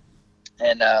old.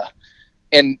 And I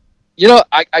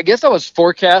guess I was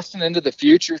forecasting into the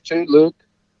future too, Luke.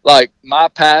 Like, my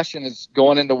passion is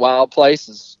going into wild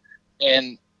places,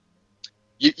 and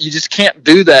you just can't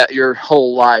do that your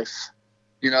whole life.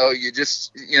 You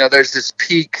just, there's this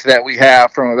peak that we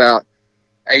have from about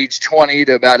age 20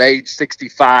 to about age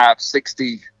 65,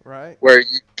 60, right, where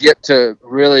you get to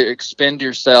really expend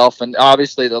yourself. And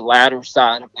obviously the latter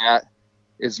side of that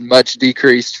is much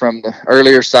decreased from the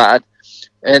earlier side.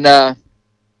 And, I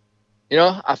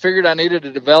figured I needed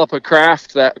to develop a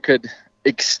craft that could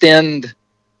extend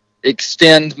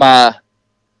my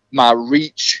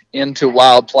reach into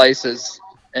wild places.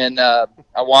 And I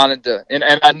wanted to, and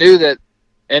I knew that,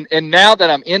 and now that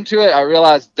I'm into it, I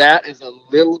realize that is a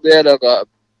little bit of a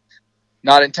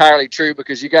not entirely true,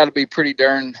 because you got to be pretty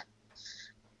darn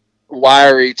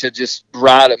wiry to just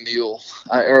ride a mule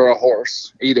or a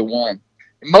horse, either one.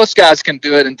 And most guys can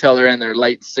do it until they're in their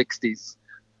late 60s.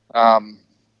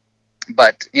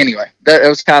 But anyway, that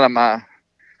was kind of my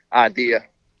idea.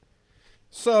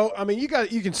 So, I mean, you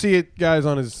can see it, guys,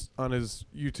 on his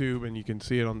YouTube, and you can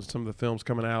see it on some of the films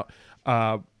coming out.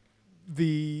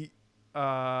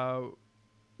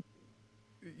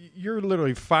 You're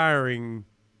literally firing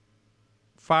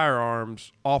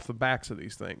firearms off the backs of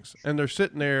these things, and they're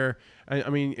sitting there. I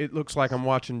mean, it looks like I'm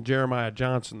watching Jeremiah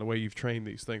Johnson, the way you've trained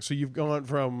these things. So you've gone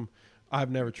from I've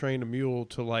never trained a mule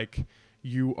to like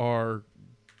you are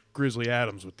Grizzly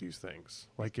Adams with these things.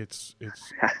 Like it's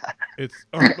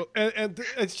and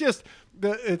it's just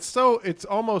it's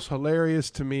almost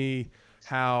hilarious to me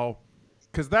how,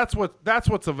 because that's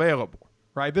what's available,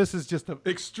 right? This is just an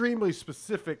extremely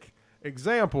specific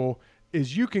example.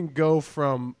 Is you can go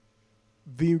from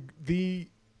the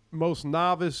most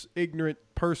novice, ignorant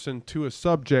person to a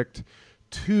subject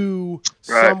to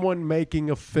someone making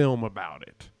a film about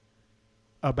it,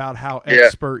 about how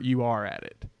expert you are at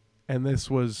it. And this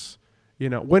was,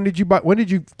 when did you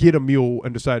get a mule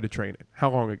and decide to train it? How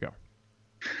long ago?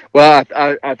 Well,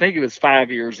 I think it was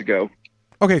 5 years ago.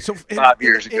 Okay, so 5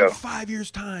 years ago. In 5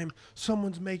 years' time,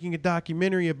 someone's making a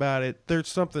documentary about it. There's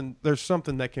something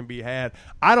that can be had.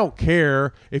 I don't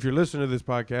care if you're listening to this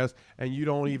podcast and you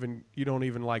don't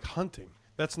even like hunting.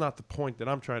 That's not the point that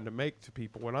I'm trying to make to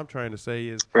people. What I'm trying to say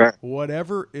is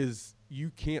whatever is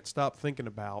you can't stop thinking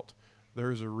about,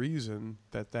 there's a reason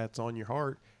that's on your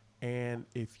heart. And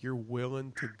if you're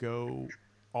willing to go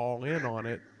all in on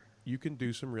it, you can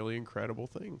do some really incredible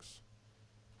things.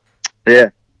 Yeah.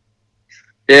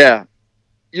 Yeah.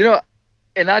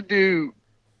 And I do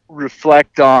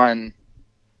reflect on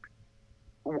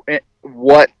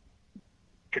what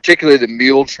particularly the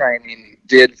mule training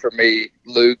did for me,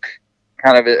 Luke,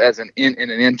 kind of as in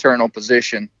an internal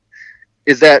position,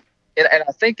 is that, and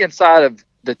I think inside of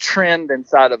the trend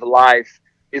inside of life,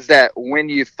 is that when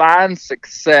you find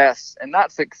success, and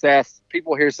not success,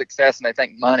 people hear success and they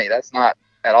think money. That's not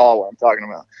at all what I'm talking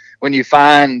about. When you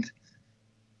find,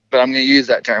 but I'm going to use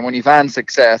that term, when you find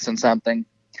success in something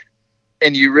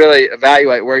and you really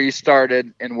evaluate where you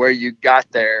started and where you got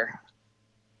there,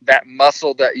 that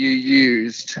muscle that you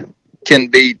used can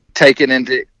be taken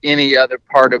into any other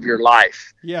part of your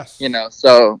life. Yes.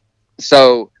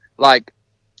 So like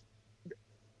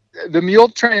the mule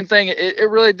training thing, it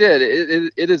really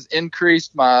did. It has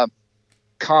increased my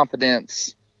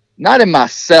confidence, not in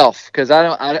myself, because I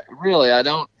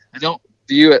don't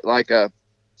view it like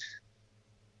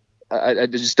I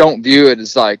just don't view it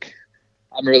as like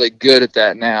I'm really good at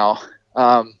that now.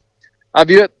 I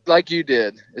view it like you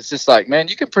did. It's just like, man,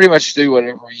 you can pretty much do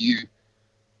whatever you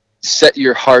set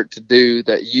your heart to do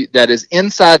that is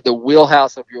inside the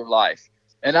wheelhouse of your life.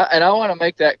 And I want to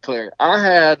make that clear.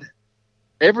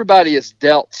 Everybody is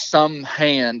dealt some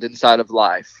hand inside of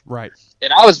life. Right.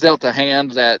 And I was dealt a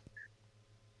hand that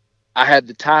I had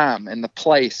the time and the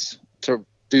place to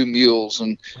do mules,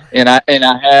 and I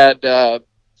had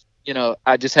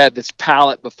I just had this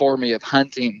palette before me of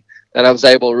hunting that I was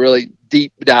able to really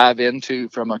deep dive into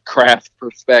from a craft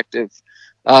perspective.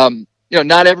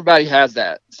 Not everybody has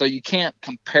that, so you can't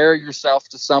compare yourself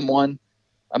to someone.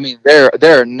 I mean, there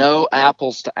are no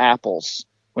apples to apples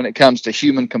when it comes to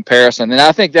human comparison, and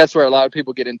I think that's where a lot of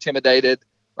people get intimidated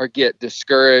or get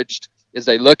discouraged. Is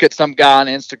they look at some guy on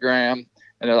Instagram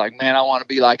and they're like, man, I want to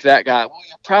be like that guy. Well,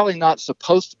 you're probably not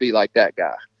supposed to be like that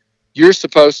guy. You're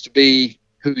supposed to be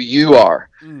who you are.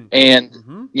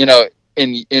 And,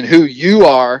 in who you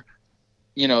are,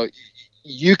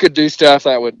 you could do stuff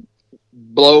that would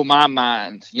blow my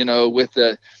mind, with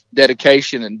the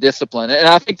dedication and discipline. And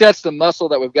I think that's the muscle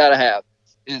that we've got to have,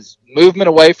 is movement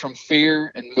away from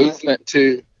fear and movement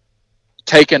to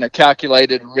taking a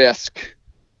calculated risk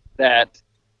that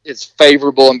is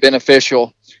favorable and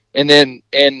beneficial. And then,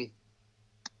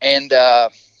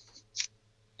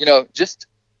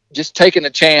 just taking a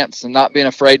chance and not being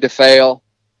afraid to fail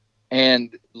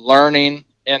and learning.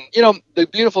 And, the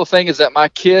beautiful thing is that my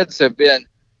kids have been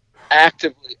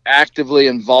actively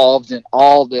involved in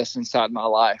all this inside my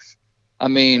life. I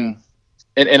mean,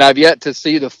 and I've yet to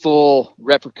see the full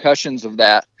repercussions of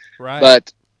that. Right.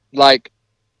 But like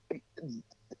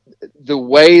the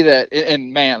way that,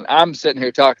 and man, I'm sitting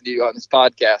here talking to you on this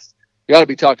podcast. You ought to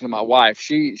be talking to my wife.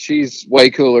 She's way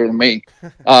cooler than me,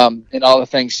 in all the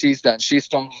things she's done. She's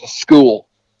started a school,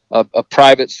 a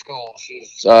private school.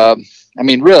 She's,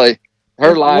 really,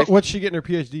 her life. What's she getting her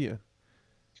PhD in?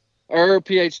 Her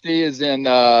PhD is in,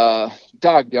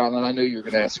 doggone it, I knew you were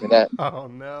going to ask me that. Oh,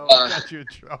 no. I got you in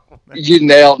trouble, man. You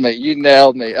nailed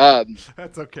me.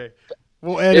 That's okay.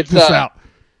 We'll edit this out.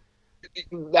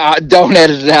 Don't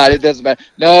edit it out. It doesn't matter.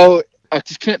 No, I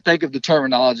just can't think of the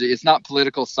terminology. It's not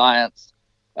political science.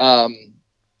 But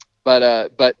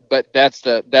that's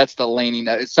the leaning.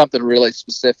 It's something really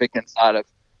specific inside of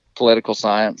political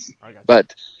science.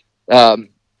 But,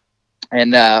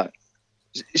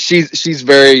 she's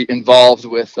very involved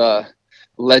with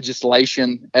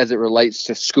legislation as it relates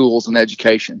to schools and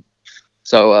education.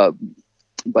 So,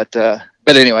 but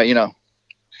anyway,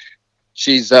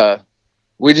 she's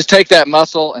we just take that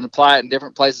muscle and apply it in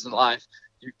different places in life.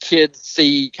 Your kids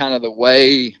see kind of the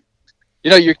way,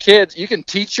 your kids. You can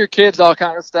teach your kids all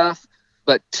kind of stuff,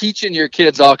 but teaching your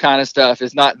kids all kind of stuff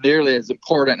is not nearly as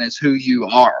important as who you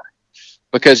are,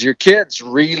 because your kids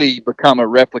really become a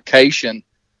replication,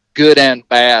 good and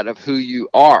bad, of who you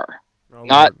are.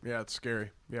 Yeah, it's scary.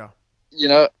 Yeah,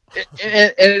 and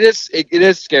it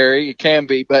is scary. It can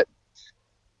be, but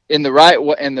in the right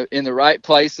way, in the right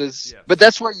places. Yes. But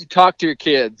that's where you talk to your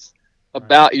kids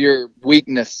about your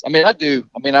weakness. I mean, I do.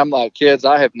 I mean, I'm like, kids,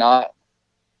 I have not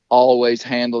always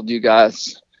handled you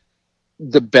guys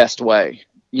the best way.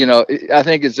 I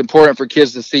think it's important for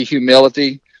kids to see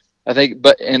humility. I think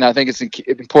it's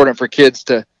important for kids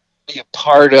to be a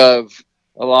part of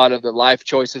a lot of the life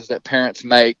choices that parents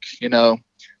make, and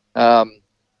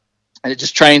it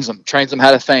just trains them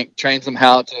how to think, trains them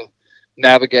how to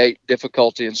navigate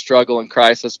difficulty and struggle and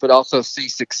crisis, but also see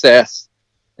success.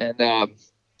 And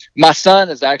my son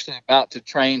is actually about to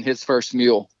train his first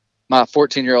mule. My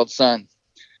 14-year-old son,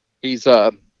 we've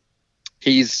got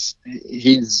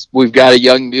a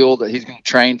young mule that he's going to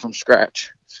train from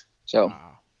scratch. So,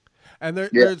 wow. And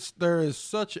there is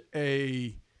such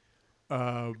a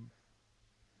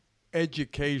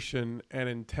education and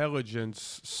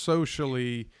intelligence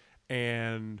socially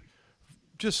and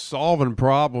just solving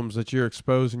problems that you're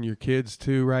exposing your kids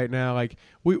to right now. Like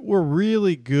we're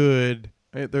really good.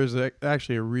 There's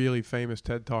actually a really famous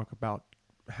TED Talk about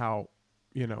how,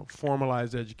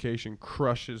 formalized education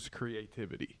crushes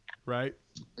creativity, right?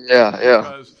 Yeah.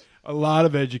 Because a lot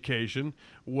of education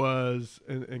was,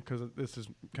 and because this is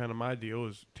kind of my deal,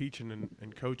 is teaching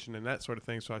and coaching and that sort of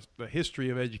thing. So the history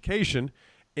of education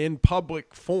in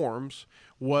public forms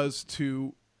was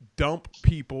to dump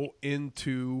people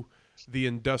into the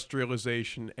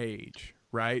industrialization age,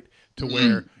 right? To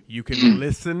where you can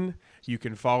listen, you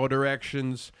can follow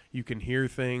directions, you can hear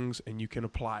things, and you can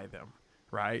apply them,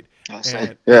 right?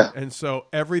 And so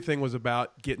everything was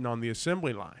about getting on the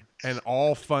assembly line, and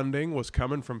all funding was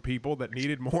coming from people that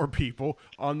needed more people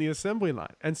on the assembly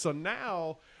line. And so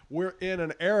now we're in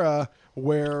an era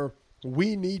where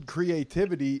we need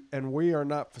creativity, and we are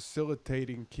not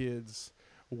facilitating kids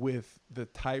with the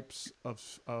types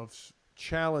of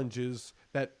challenges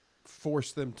that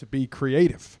force them to be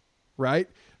creative, right?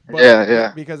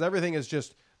 But because everything is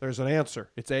just, there's an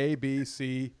answer. It's A, B,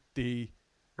 C, D,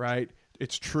 right?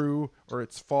 It's true or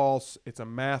it's false. It's a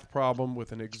math problem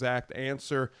with an exact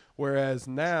answer. Whereas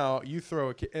now you throw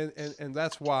a kid, and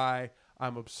that's why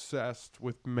I'm obsessed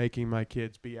with making my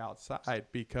kids be outside,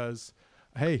 because,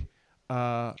 hey,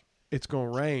 it's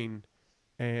going to rain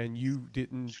and you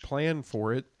didn't plan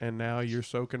for it, and now you're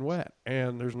soaking wet,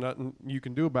 and there's nothing you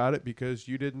can do about it because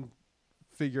you didn't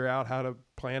figure out how to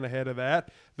plan ahead of that.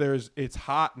 It's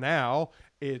hot now.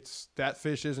 That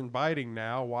fish isn't biting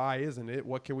now. Why isn't it?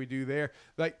 What can we do there?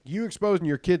 Like, you exposing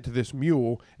your kid to this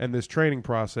mule and this training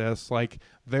process, like,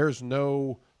 there's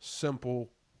no simple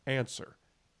answer.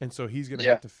 And so he's going to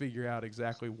have to figure out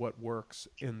exactly what works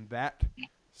in that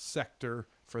sector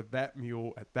for that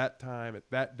mule at that time, at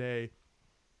that day.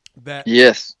 That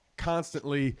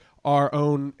constantly our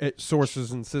own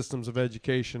sources and systems of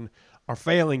education are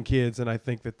failing kids, and I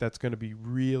think that's going to be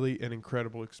really an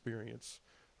incredible experience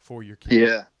for your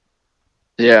kids.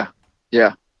 Yeah,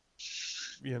 You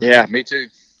know? yeah, me too.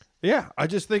 Yeah, I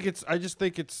just think it's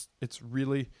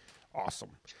really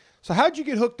awesome. So how'd you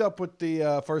get hooked up with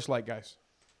the First Light guys?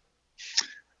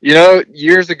 You know,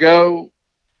 years ago,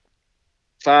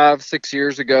 5-6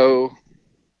 years ago,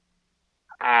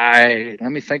 let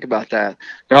me think about that.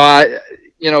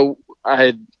 No, I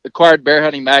had acquired Bear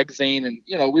Hunting Magazine, and,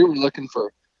 we were looking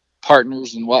for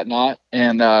partners and whatnot.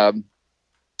 And a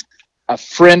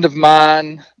friend of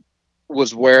mine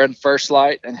was wearing First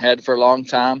Light and had for a long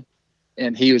time.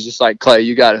 And he was just like, Clay,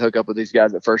 you got to hook up with these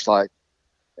guys at First Light.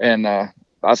 And I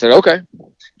said, okay.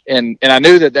 And I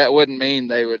knew that wouldn't mean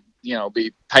they would,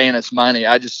 be paying us money.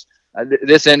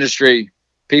 This industry,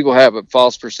 people have a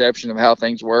false perception of how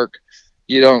things work.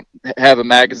 You don't have a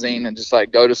magazine and just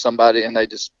like go to somebody and they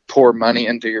just pour money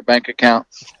into your bank account.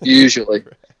 Usually,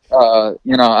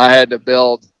 I had to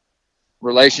build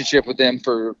relationship with them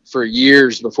for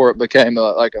years before it became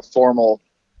a formal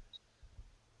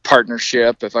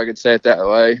partnership, if I could say it that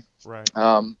way. Right.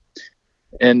 I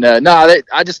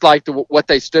just liked what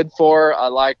they stood for. I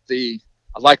like the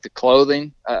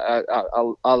clothing. I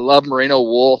love merino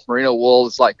wool. Merino wool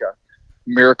is like a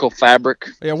miracle fabric.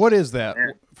 Yeah. What is that?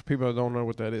 For people that don't know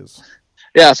what that is.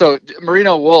 Yeah. So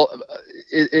merino wool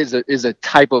is a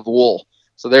type of wool.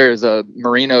 So there is a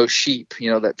merino sheep,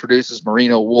 that produces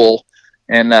merino wool,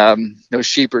 and those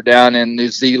sheep are down in New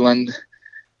Zealand,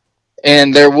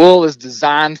 and their wool is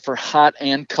designed for hot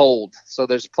and cold. So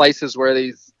there's places where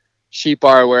these sheep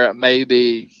are where it may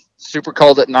be super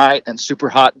cold at night and super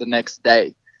hot the next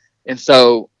day. And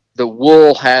so the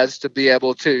wool has to be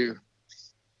able to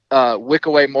wick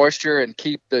away moisture and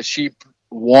keep the sheep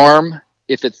warm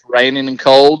if it's raining and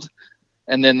cold.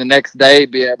 And then the next day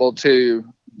be able to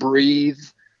breathe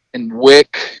and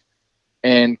wick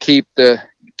and keep the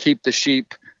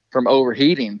sheep from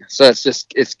overheating. So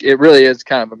it really is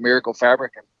kind of a miracle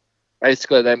fabric. And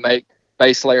basically they make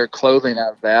base layer clothing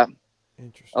out of that,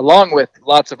 along with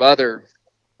lots of other,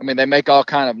 they make all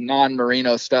kind of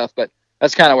non-merino stuff, but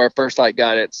that's kind of where First Light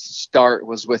got its start,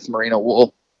 was with merino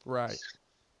wool. Right.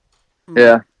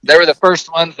 Yeah. They were the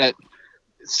first ones that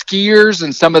skiers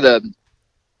and some of the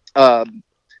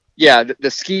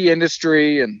ski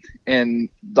industry and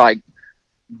like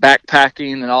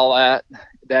backpacking and all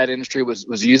that industry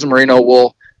was using merino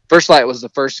wool. First Light was the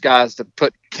first guys to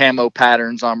put camo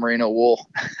patterns on merino wool.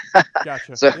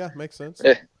 Gotcha. So, yeah, makes sense.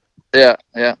 Yeah.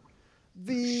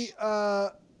 The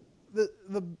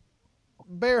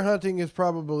bear hunting is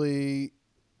probably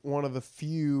one of the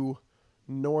few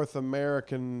North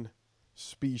American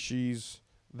species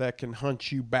that can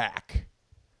hunt you back.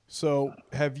 So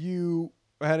have you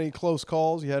had any close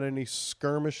calls? You had any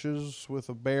skirmishes with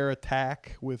a bear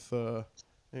attack, with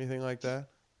anything like that?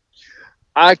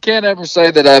 I can't ever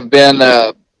say that I've been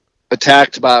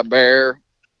attacked by a bear.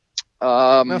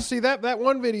 Now see that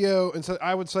one video, and so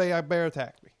I would say a bear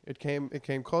attacked me. It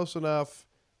came close enough.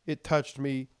 It touched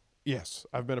me. Yes,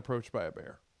 I've been approached by a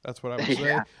bear. That's what I would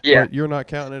say. Yeah. But you're not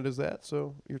counting it as that,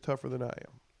 so you're tougher than I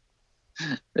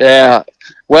am. Yeah.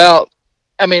 Well,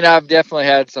 I mean, I've definitely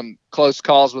had some close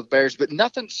calls with bears, but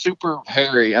nothing super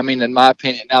hairy. I mean, in my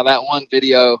opinion. Now that one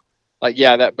video, like,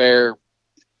 yeah, that bear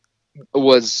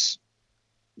was.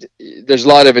 There's a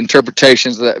lot of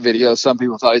interpretations of that video. Some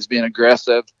people thought he was being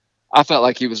aggressive. I felt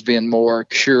like he was being more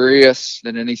curious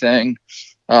than anything.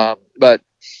 But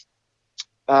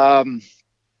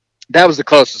that was the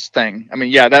closest thing. I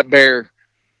mean, yeah, that bear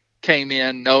came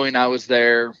in knowing I was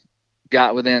there,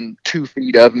 got within 2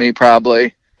 feet of me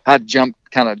probably. I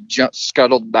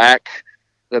scuttled back.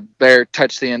 The bear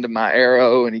touched the end of my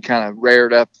arrow, and he kind of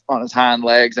reared up on his hind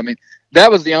legs. I mean, that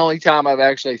was the only time I've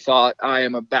actually thought I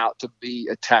am about to be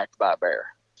attacked by a bear.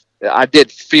 I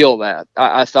did feel that.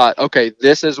 I thought, okay,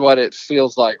 this is what it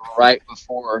feels like right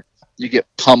before you get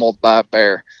pummeled by a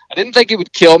bear. I didn't think it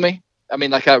would kill me. I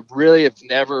mean, like, I really have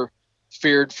never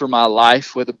feared for my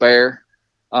life with a bear.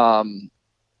 I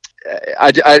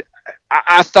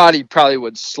thought he probably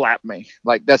would slap me.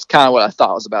 Like, that's kind of what I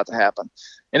thought was about to happen,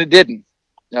 and it didn't.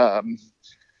 Probably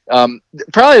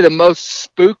the most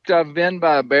spooked I've been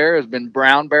by a bear has been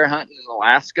brown bear hunting in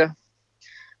Alaska.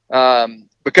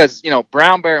 Because,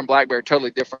 brown bear and black bear are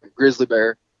totally different. Grizzly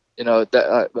bear,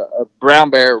 a brown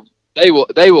bear, they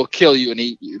will kill you and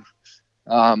eat you.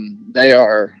 They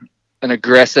are an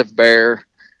aggressive bear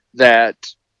that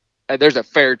there's a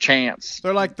fair chance.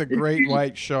 They're like the great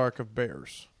white shark of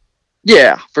bears.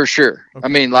 Yeah, for sure. Okay. I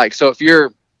mean, so they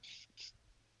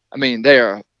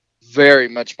are very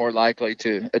much more likely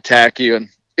to attack you. And,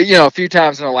 a few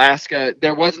times in Alaska,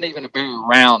 there wasn't even a bear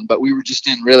around, but we were just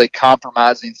in really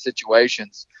compromising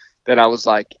situations that I was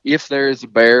like, if there is a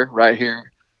bear right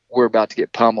here, we're about to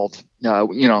get pummeled.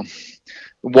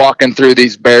 Walking through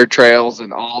these bear trails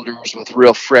and alders with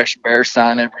real fresh bear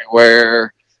sign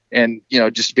everywhere. And,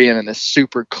 just being in this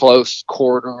super close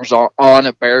quarters on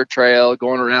a bear trail,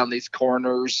 going around these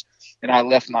corners. And I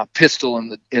left my pistol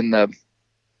in the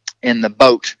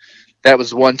boat. That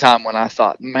was one time when I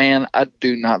thought, man, I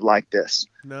do not like this.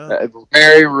 No.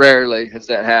 Very rarely has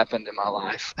that happened in my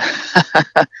life.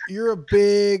 You're a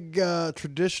big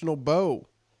traditional bow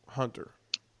hunter.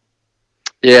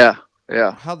 Yeah.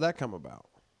 How'd that come about?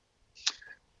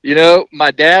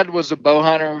 My dad was a bow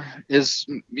hunter.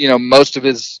 Most of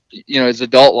his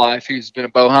adult life, he's been a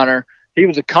bow hunter. He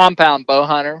was a compound bow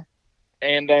hunter.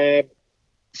 And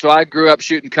so I grew up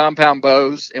shooting compound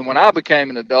bows. And when I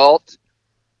became an adult,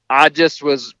 I just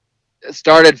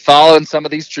started following some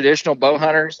of these traditional bow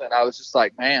hunters. And I was just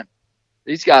like, man,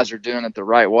 these guys are doing it the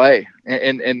right way.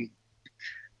 And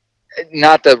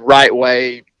not the right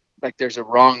way, like there's a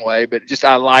wrong way, but just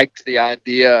I liked the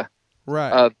idea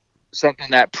of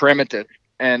something that primitive.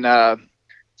 And so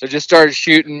just started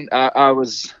shooting. I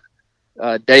was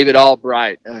David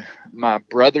Albright, my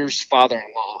brother's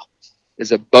father-in-law,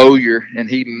 is a bowyer, and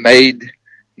he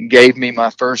gave me my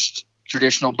first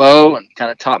traditional bow and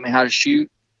kind of taught me how to shoot,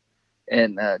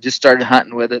 and just started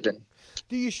hunting with it. And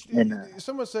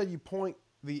someone said you point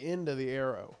the end of the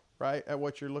arrow, right, at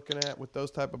what you're looking at with those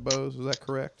type of bows. Is that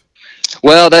correct?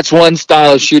 Well, that's one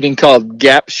style of shooting called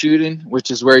gap shooting,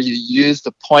 which is where you use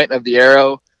the point of the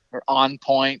arrow, or on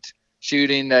point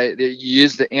shooting. You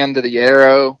use the end of the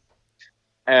arrow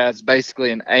as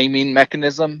basically an aiming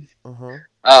mechanism. Uh-huh.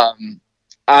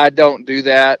 I don't do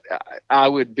that. I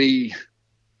would be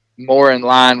more in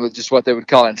line with just what they would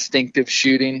call instinctive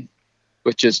shooting,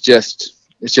 which is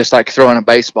it's just like throwing a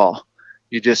baseball.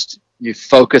 You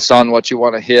focus on what you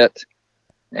want to hit,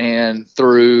 and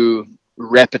through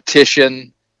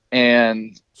repetition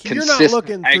and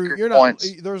consistent anchor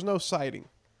points. There's no sighting.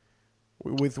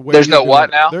 There's no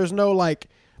what now? There's no like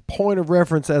point of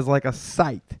reference as like a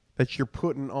sight that you're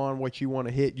putting on what you want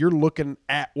to hit. You're looking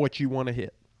at what you want to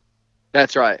hit.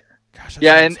 That's right. Gosh,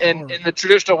 yeah, and in the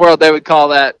traditional world, they would call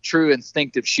that true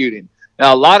instinctive shooting.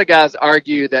 Now, a lot of guys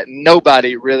argue that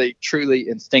nobody really truly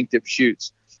instinctive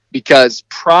shoots, because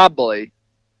probably,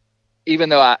 even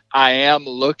though I am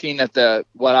looking at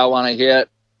what I want to hit,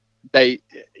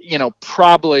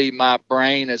 probably my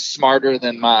brain is smarter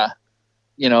than my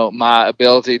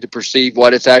ability to perceive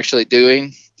what it's actually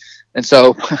doing. And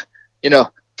so,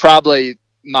 probably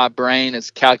my brain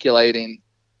is calculating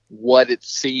what it's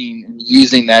seeing and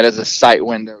using that as a sight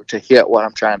window to hit what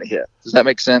I'm trying to hit. Does that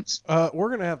make sense?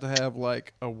 We're going to have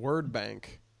like a word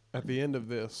bank at the end of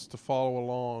this to follow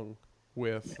along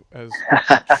with as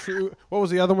true. What was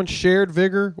the other one? Shared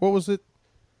vigor. What was it?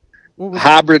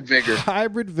 Hybrid vigor.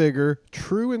 Hybrid vigor.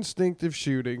 True instinctive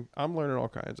shooting. I'm learning all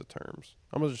kinds of terms.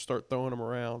 I'm going to just start throwing them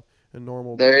around in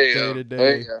normal day to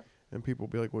day. And people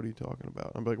will be like, what are you talking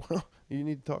about? I'm like, well, you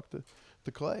need to talk to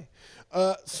Clay.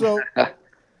 So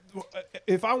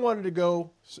if I wanted to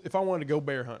go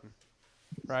bear hunting,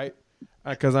 right?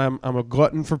 because I'm a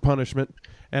glutton for punishment,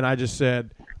 and I just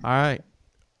said, all right,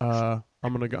 I'm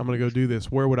gonna go do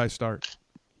this. Where would I start?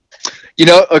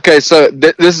 Okay, so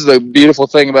this is a beautiful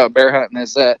thing about bear hunting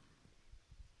is that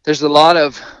there's a lot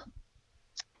of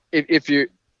if you're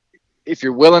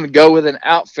willing to go with an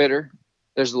outfitter,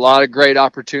 there's a lot of great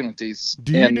opportunities.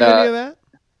 Do you do any of that?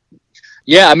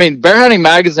 Yeah, I mean, Bear Hunting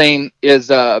Magazine is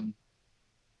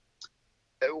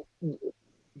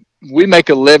we make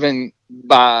a living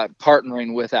by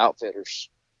partnering with outfitters.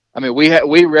 I mean,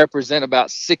 we represent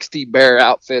about 60 bear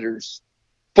outfitters,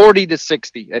 40 to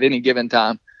 60 at any given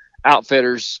time,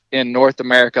 outfitters in North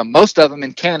America, most of them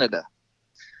in Canada.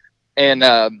 And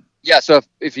so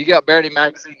if you got Bear Hunting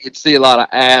Magazine, you'd see a lot of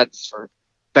ads for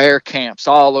bear camps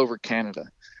all over Canada.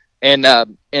 And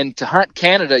to hunt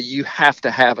Canada, you have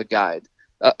to have a guide.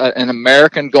 An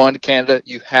American going to Canada,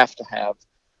 you have to have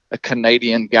a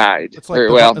Canadian guide. It's like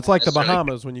it's like the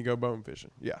Bahamas when you go bone fishing.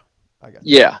 Yeah, I got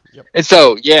you. Yeah, yep. And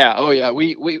so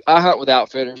I hunt with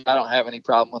outfitters. I don't have any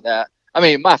problem with that. I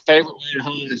mean, my favorite way to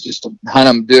hunt is just to hunt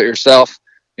them, do it yourself.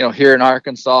 Here in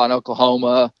Arkansas and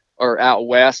Oklahoma or out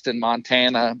west in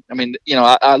Montana. I mean,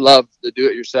 I love the do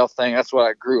it yourself thing. That's what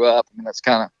I grew up. I mean, that's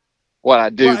kind of what I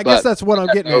do. Well, I guess that's what I'm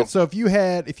getting at. So if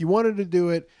you wanted to do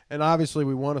it, and obviously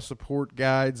we want to support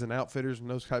guides and outfitters and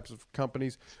those types of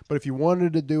companies, but if you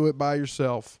wanted to do it by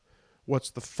yourself,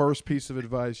 what's the first piece of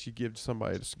advice you give to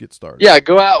somebody to get started? Yeah,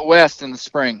 go out west in the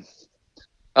spring.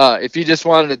 If you just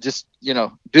wanted to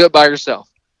do it by yourself,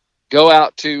 go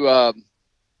out to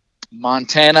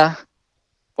Montana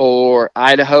or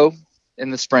Idaho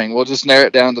in the spring. We'll just narrow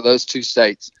it down to those two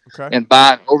states. Okay. And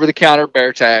buy an over-the-counter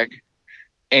bear tag.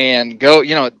 And go,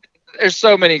 there's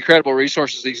so many incredible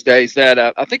resources these days that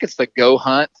I think it's the Go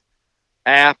Hunt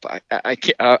app. I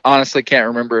honestly can't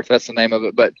remember if that's the name of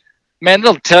it, but man,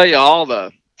 it'll tell you all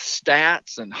the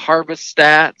stats and harvest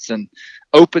stats and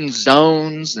open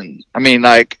zones. And I mean,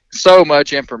 like so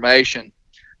much information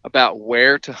about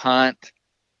where to hunt.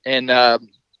 And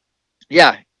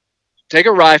take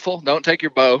a rifle. Don't take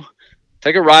your bow.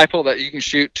 Take a rifle that you can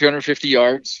shoot 250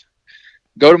 yards.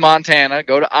 Go to Montana,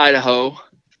 go to Idaho,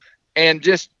 and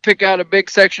just pick out a big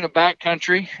section of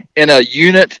backcountry in a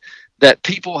unit that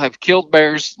people have killed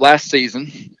bears last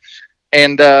season,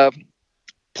 and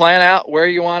plan out where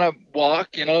you want to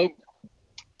walk,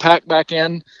 pack back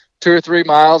in 2 or 3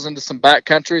 miles into some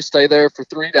backcountry, stay there for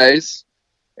 3 days.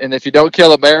 And if you don't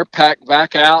kill a bear, pack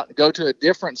back out, go to a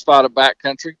different spot of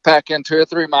backcountry, pack in 2 or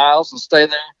 3 miles and stay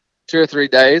there 2 or 3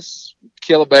 days,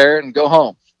 kill a bear and go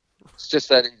home. It's just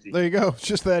that easy. There you go. It's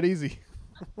just that easy.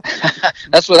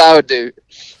 That's what I would do.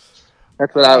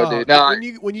 That's what I would do. Now,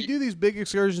 when you do these big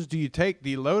excursions, do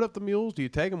you load up the mules? Do you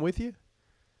take them with you?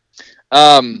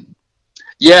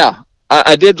 Yeah,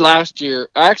 I did last year.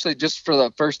 Actually, just for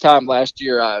the first time last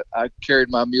year, I carried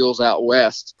my mules out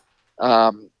west.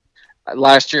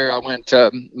 Last year, I went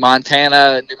to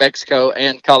Montana, New Mexico,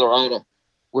 and Colorado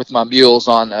with my mules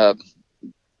on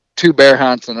 2 bear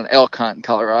hunts and an elk hunt in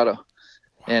Colorado.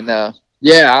 And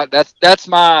that's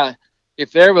my.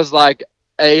 If there was like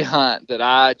a hunt that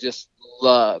I just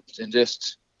loved and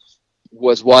just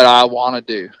was what I want to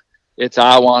do, it's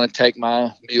I want to take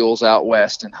my mules out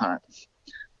west and hunt.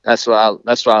 That's what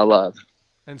I love.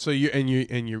 And so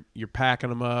you're packing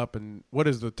them up, and what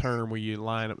is the term where you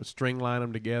string line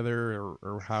them together,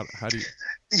 or how do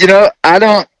you? I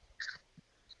don't.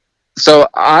 So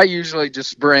I usually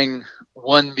just bring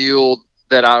one mule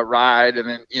that I ride, and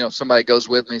then somebody goes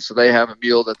with me, so they have a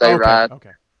mule that they ride.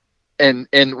 Okay.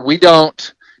 And we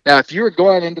don't. Now, if you were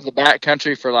going into the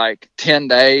backcountry for like 10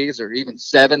 days or even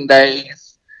 7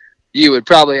 days, you would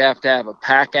probably have to have a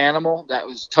pack animal that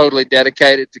was totally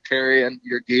dedicated to carrying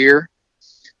your gear.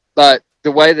 But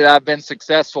the way that I've been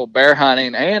successful bear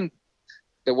hunting and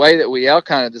the way that we elk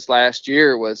hunted this last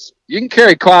year was you can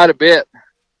carry quite a bit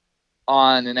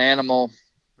on an animal.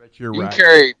 You can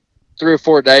carry 3 or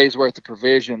 4 days worth of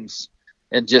provisions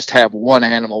and just have one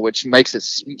animal, which makes it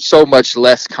so much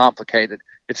less complicated.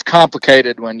 It's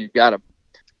complicated when you've got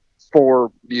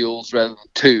 4 mules rather than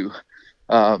 2.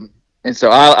 And so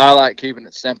I like keeping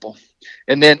it simple.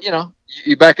 And then,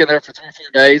 you're back in there for 3 or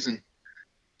 4 days, and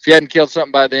if you hadn't killed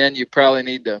something by then, you probably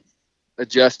need to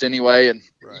adjust anyway and,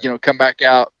 come back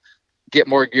out, get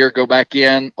more gear, go back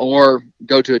in, or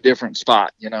go to a different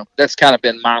spot. That's kind of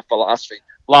been my philosophy.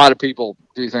 A lot of people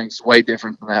do things way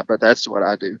different than that, but that's what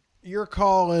I do. You're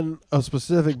calling a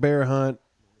specific bear hunt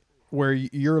where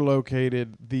you're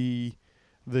located the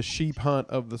sheep hunt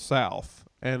of the South.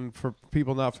 And for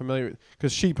people not familiar,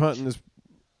 because sheep hunting is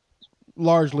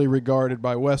largely regarded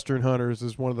by Western hunters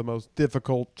as one of the most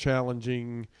difficult,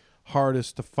 challenging,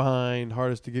 hardest to find,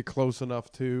 hardest to get close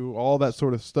enough to, all that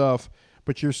sort of stuff.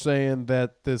 But you're saying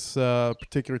that this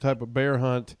particular type of bear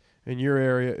hunt in your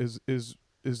area is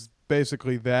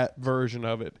basically that version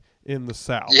of it in the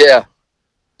South. Yeah.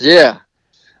 Yeah.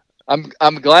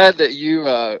 I'm glad that you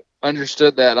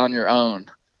understood that on your own.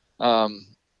 2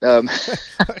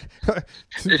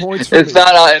 points for It's me.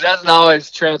 not. It doesn't always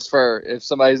transfer if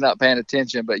somebody's not paying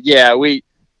attention. But yeah, we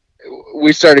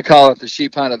started calling it the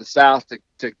sheep hunt of the South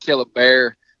to kill a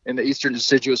bear in the eastern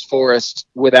deciduous forest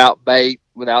without bait,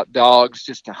 without dogs,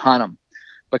 just to hunt them,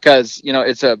 because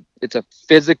it's a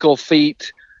physical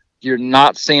feat. You're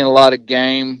not seeing a lot of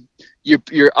game.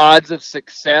 Your odds of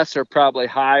success are probably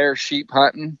higher sheep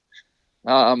hunting.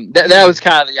 That was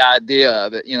kind of the idea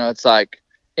of it. It's like.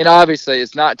 And obviously,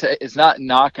 it's not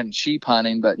knocking sheep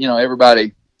hunting, but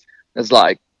everybody is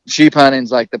like sheep hunting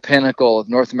is like the pinnacle of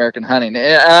North American hunting,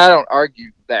 and I don't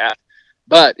argue that.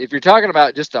 But if you're talking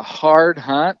about just a hard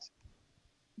hunt,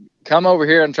 come over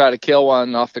here and try to kill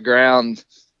one off the ground,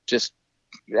 just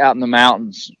out in the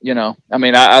mountains. I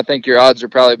mean, I think your odds are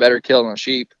probably better killing a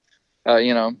sheep.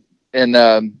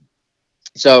 And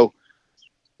so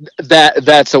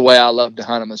that's a way I love to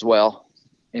hunt them as well,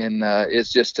 and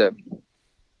it's just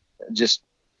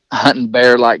hunting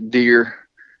bear like deer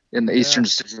in the eastern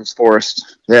deciduous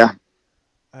forest. Yeah.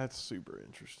 That's super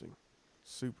interesting.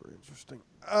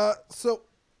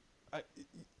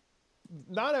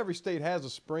 Not every state has a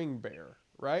spring bear,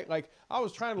 right? Like I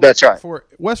was trying to That's look right. for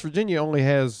West Virginia only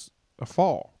has a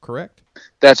fall, correct?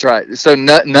 That's right. So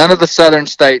none of the southern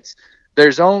states.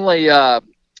 There's only I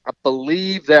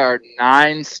believe there are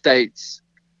 9 states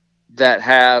that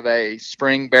have a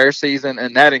spring bear season,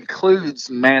 and that includes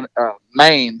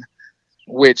Maine,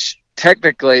 which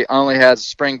technically only has a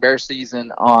spring bear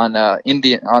season on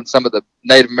on some of the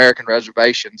Native American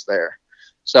reservations there.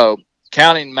 So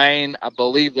counting Maine, I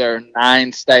believe there are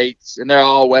 9 states, and they're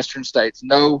all western states.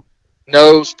 No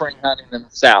spring hunting in the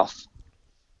South.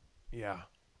 Yeah.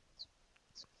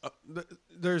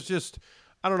 There's just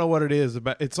I don't know what it is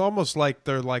about. It's almost like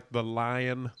they're like the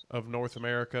lion of North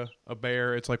America, a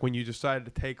bear. It's like when you decided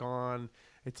to take on.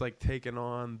 It's like taking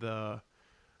on the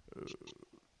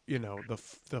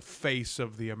the face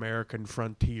of the American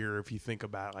frontier. If you think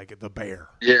about it, like the bear,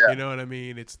 Yeah. you know what I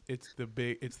mean. It's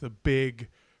the big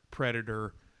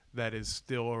predator that is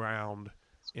still around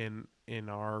in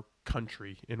our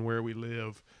country and where we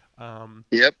live.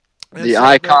 Yep. And The so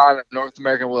icon of North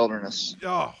American wilderness.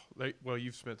 Well,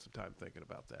 you've spent some time thinking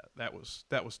about that. That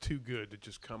was too good to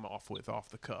just come off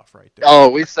the cuff right there. Oh,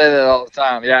 we say that all the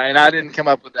time. Yeah, and I didn't come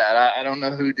up with that. I don't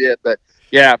know who did, but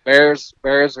yeah, bears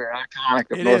are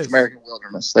iconic of North American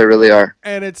wilderness. They really are.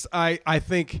 And it's I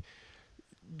think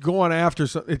going after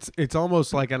it's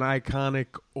almost like an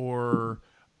iconic or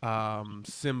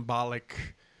symbolic,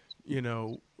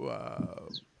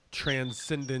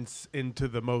 transcendence into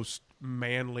the most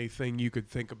manly thing you could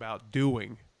think about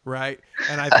doing. Right,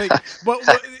 and I think,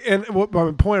 what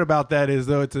my point about that is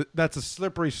though that's a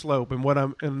slippery slope,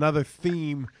 and another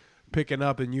theme picking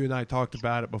up, and you and I talked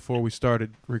about it before we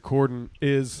started recording,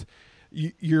 is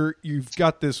you've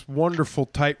got this wonderful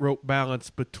tightrope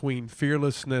balance between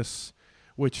fearlessness,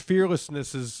 which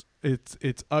fearlessness is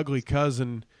its ugly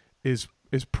cousin is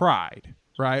pride,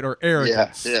 right, or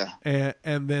arrogance,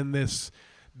 and then this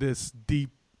deep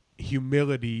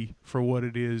humility for what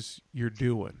it is you're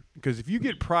doing. Because if you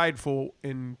get prideful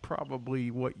in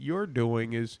probably what you're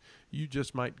doing, is you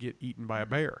just might get eaten by a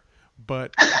bear.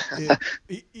 But but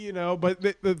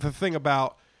the thing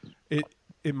about it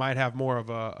might have more of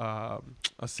a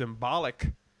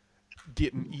symbolic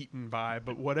getting eaten by.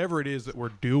 But whatever it is that we're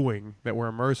doing, that we're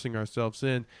immersing ourselves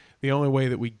in, the only way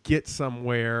that we get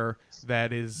somewhere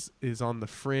that is on the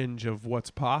fringe of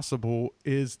what's possible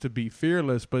is to be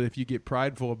fearless. But if you get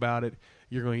prideful about it,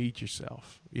 you're going to eat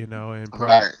yourself, and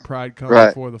pride comes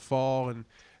before the fall. And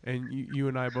you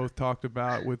and I both talked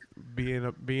about with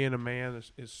being a man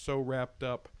is so wrapped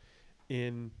up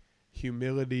in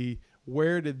humility.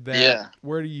 Where did that? Yeah.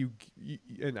 Where do you?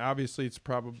 And obviously, it's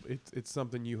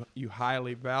something you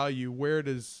highly value. Where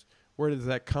does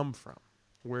that come from?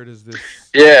 Where does this?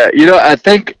 Yeah, I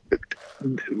think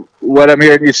what I'm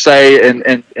hearing you say,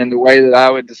 and the way that I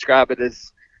would describe it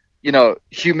is,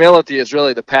 humility is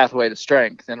really the pathway to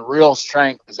strength, and real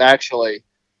strength is actually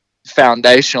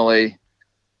foundationally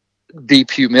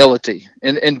deep humility,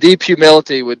 and deep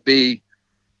humility would be,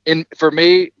 for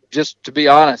me, just to be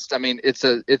honest, I mean, it's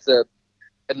a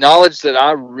knowledge that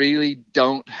I really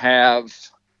don't have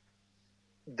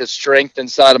the strength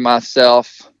inside of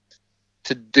myself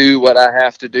to do what I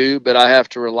have to do, but I have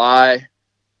to rely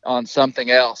on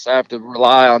something else. I have to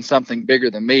rely on something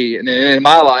bigger than me. And in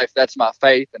my life, that's my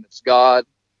faith, and it's God.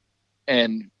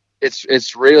 And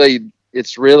it's really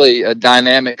a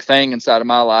dynamic thing inside of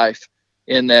my life.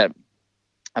 In that,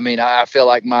 I mean, I feel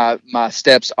like my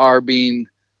steps are being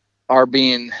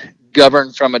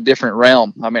governed from a different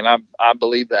realm. I mean, I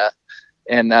believe that,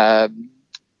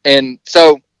 and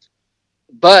so,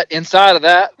 but inside of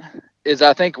that is,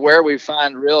 I think, where we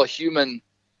find real human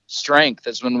strength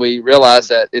is when we realize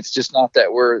that it's just not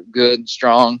that we're good,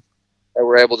 strong, that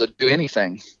we're able to do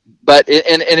anything. But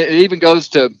and it even goes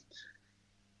to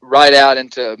right out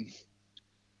into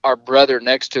our brother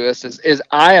next to us is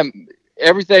I am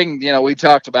everything, we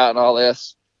talked about and all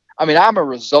this. I mean, I'm a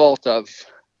result of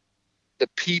the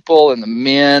people and the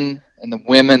men and the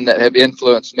women that have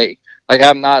influenced me. Like,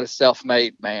 I'm not a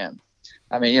self-made man.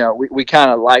 I mean, we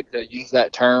kind of like to use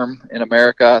that term in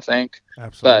America, I think.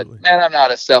 Absolutely. But man, I'm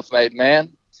not a self-made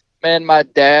man. Man, my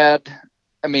dad,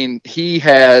 I mean, he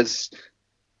has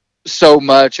so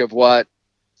much of what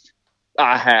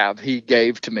I have, he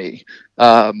gave to me.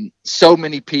 So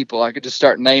many people, I could just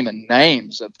start naming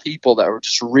names of people that were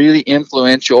just really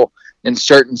influential in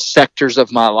certain sectors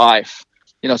of my life.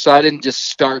 So I didn't just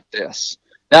start this.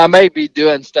 Now, I may be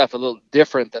doing stuff a little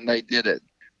different than they did it,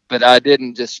 but I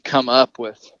didn't just come up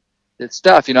with this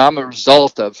stuff. I'm a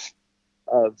result of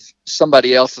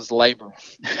somebody else's labor.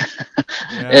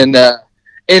 Yeah.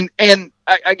 And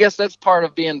I guess that's part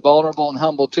of being vulnerable and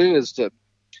humble too, is to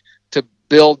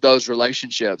build those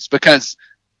relationships, because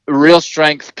real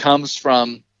strength comes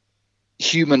from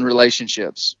human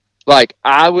relationships. Like,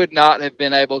 I would not have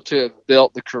been able to have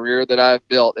built the career that I've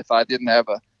built if I didn't have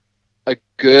a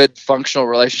good functional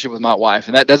relationship with my wife.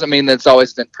 And that doesn't mean that it's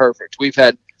always been perfect. We've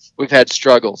had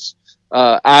struggles.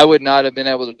 I would not have been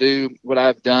able to do what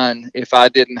I've done if I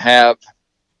didn't have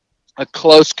a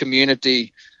close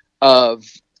community of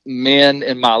men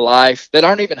in my life that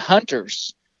aren't even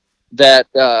hunters, that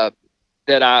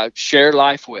I share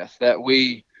life with, that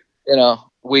we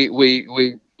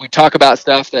talk about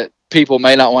stuff that people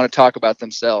may not want to talk about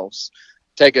themselves.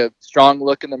 Take a strong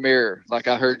look in the mirror, like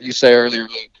I heard you say earlier,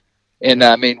 Luke. And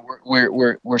I mean,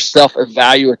 we're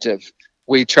self-evaluative.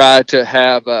 We try to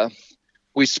have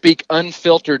we speak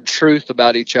unfiltered truth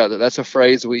about each other. That's a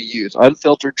phrase we use,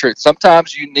 unfiltered truth.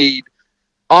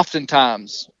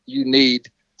 Oftentimes you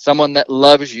need someone that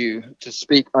loves you to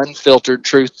speak unfiltered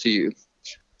truth to you,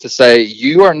 to say,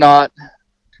 you are not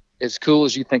as cool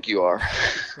as you think you are.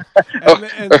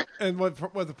 and what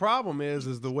the problem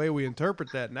is the way we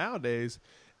interpret that nowadays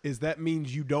is that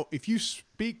means you don't, if you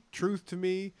speak truth to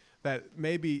me that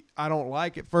maybe I don't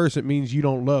like at first, it means you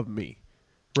don't love me.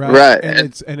 Right.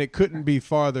 And it couldn't be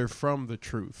farther from the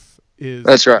truth.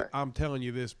 That's right. I'm telling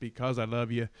you this because I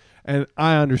love you. And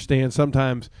I understand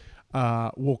sometimes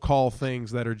we'll call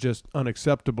things that are just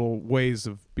unacceptable ways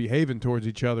of behaving towards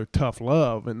each other tough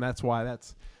love. And that's why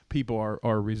people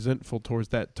are resentful towards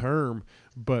that term.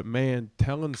 But man,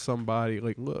 telling somebody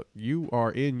like, look, you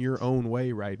are in your own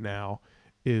way right now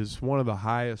is one of the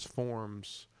highest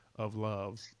forms of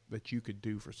love that you could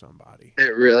do for somebody.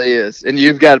 It really is. And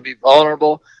you've got to be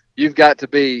vulnerable. You've got to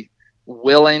be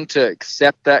willing to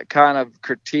accept that kind of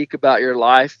critique about your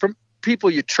life from people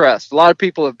you trust. A lot of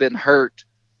people have been hurt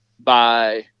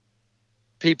by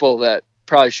people that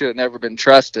probably should have never been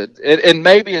trusted. And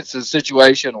maybe it's a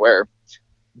situation where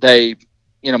they,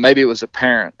 maybe it was a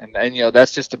parent and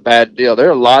that's just a bad deal. There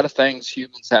are a lot of things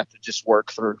humans have to just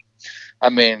work through. I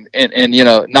mean, and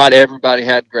not everybody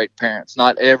had great parents.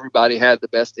 Not everybody had the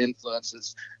best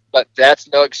influences, but that's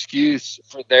no excuse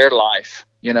for their life,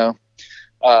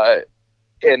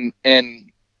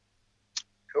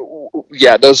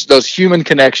 those human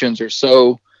connections are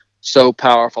so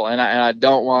powerful. And I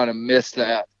don't want to miss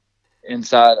that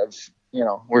inside of,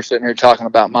 we're sitting here talking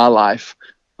about my life.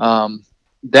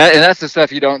 That's the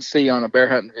stuff you don't see on a bear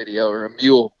hunting video or a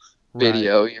mule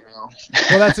video, Right.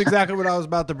 Well, that's exactly what I was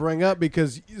about to bring up,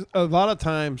 because a lot of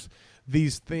times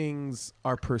these things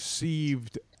are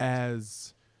perceived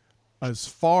as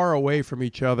far away from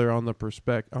each other on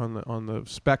the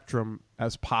spectrum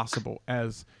as possible,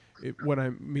 as what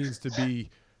it means to be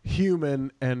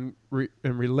human and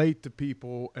relate to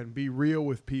people and be real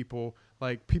with people.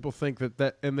 Like, people think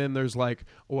that, and then there's like,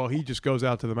 well, he just goes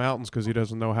out to the mountains because he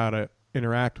doesn't know how to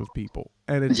interact with people,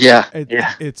 and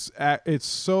it's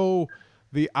so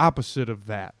the opposite of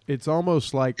that. It's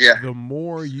almost like the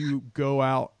more you go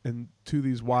out and to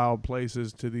these wild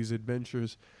places, to these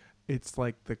adventures, it's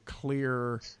like the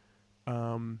clearer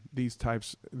these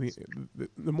types, the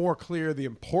more clear the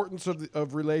importance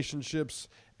of relationships,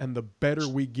 and the better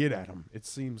we get at them. It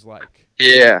seems like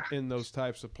in those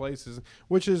types of places,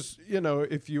 which is,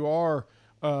 if you are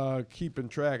keeping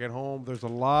track at home, there's a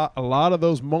lot of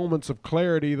those moments of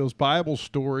clarity, those Bible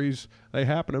stories, they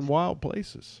happen in wild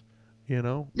places.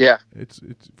 It's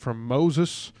from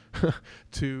Moses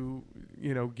to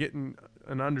getting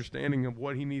an understanding of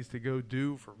what he needs to go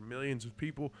do for millions of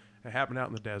people. It happened out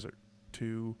in the desert.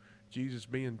 To Jesus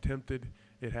being tempted,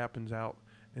 it happens out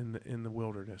in the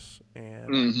wilderness,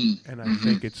 and I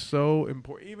think it's so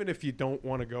important. Even if you don't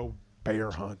want to go bear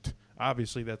hunt,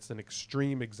 obviously that's an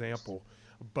extreme example,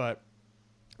 but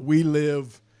we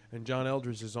live, and John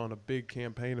Eldridge is on a big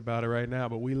campaign about it right now,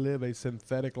 but we live a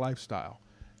synthetic lifestyle,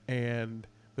 and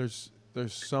there's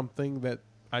something that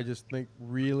I just think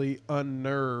really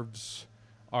unnerves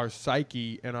our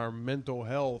psyche and our mental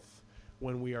health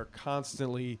when we are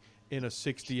constantly in a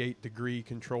 68-degree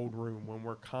controlled room, when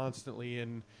we're constantly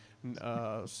in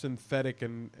synthetic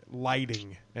and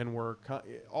lighting, and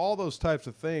all those types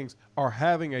of things are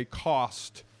having a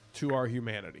cost to our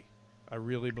humanity. I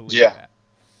really believe that.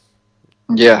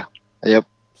 Yeah. Yep.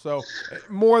 So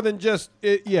more than just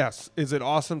it. Yes. Is it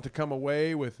awesome to come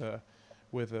away with a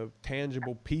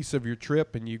tangible piece of your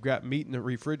trip, and you've got meat in the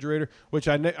refrigerator, which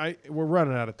we're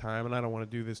running out of time, and I don't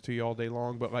want to do this to you all day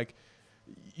long, but like,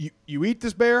 you eat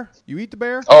this bear? You eat the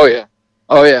bear? Oh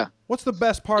yeah. What's the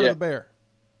best part of the bear?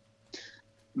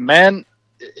 Man,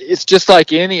 it's just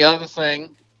like any other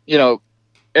thing.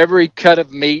 Every cut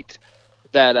of meat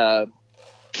that a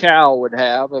cow would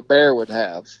have, a bear would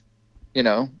have. They're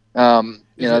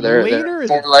leaner? a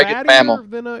four-legged mammal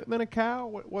than a cow.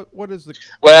 What is the?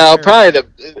 Well, probably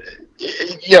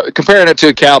comparing it to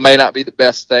a cow may not be the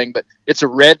best thing, but it's a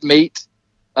red meat.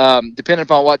 Depending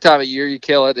upon what time of year you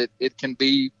kill it, it can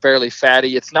be fairly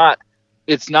fatty. It's not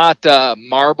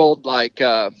marbled like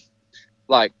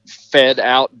fed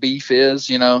out beef is.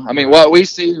 I mean, what we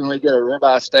see when we get a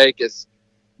ribeye steak is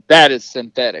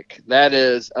synthetic. That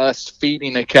is us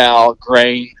feeding a cow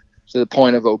grain to the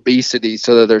point of obesity,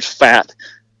 so that there's fat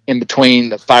in between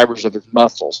the fibers of its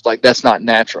muscles. Like, that's not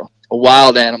natural. A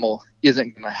wild animal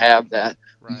isn't going to have that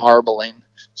marbling.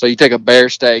 So you take a bear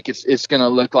steak, it's going to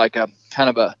look like a kind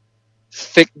of a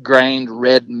thick-grained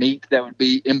red meat that would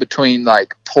be in between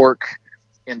like pork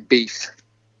and beef.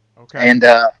 Okay. And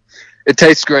it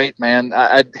tastes great, man.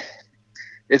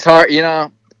 It's hard,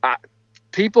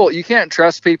 people, you can't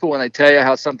trust people when they tell you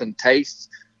how something tastes,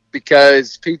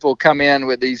 because people come in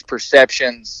with these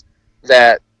perceptions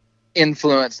that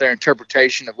influence their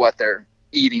interpretation of what they're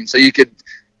eating. So you could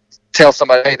tell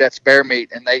somebody, hey, that's bear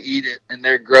meat, and they eat it, and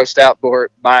they're grossed out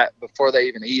by it before they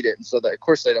even eat it, and so of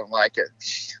course they don't like it.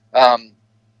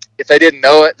 If they didn't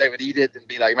know it, they would eat it and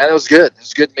be like, man, that was good. It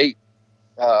was good meat.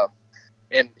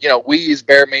 And we use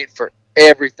bear meat for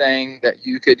everything that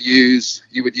you would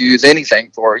use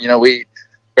anything for. We eat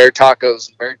bear tacos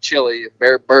and bear chili and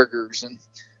bear burgers and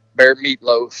bear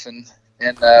meatloaf and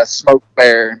smoked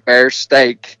bear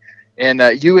steak, and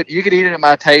you could eat it at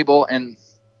my table, and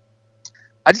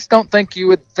I just don't think you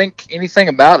would think anything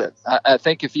about it. I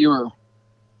think if you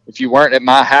weren't at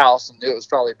my house and knew it was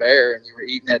probably bear, and you were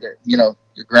eating it at your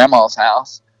grandma's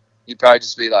house, you'd probably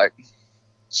just be like,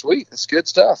 sweet, that's good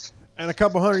stuff. And a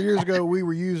couple hundred years ago, we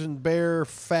were using bear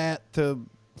fat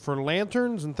for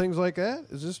lanterns and things like that.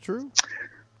 Is this true?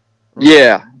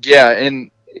 Yeah, and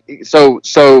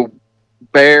so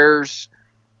bears,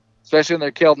 especially when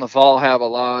they're killed in the fall, have a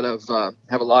lot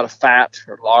of fat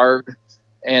or lard,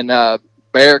 and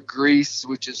bear grease,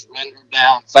 which is rendered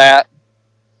down fat,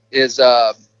 is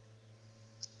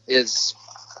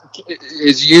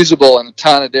usable in a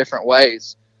ton of different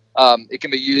ways. It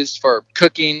can be used for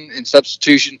cooking in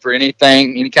substitution for any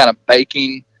kind of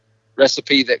baking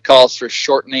recipe that calls for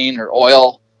shortening or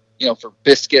oil, for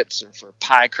biscuits or for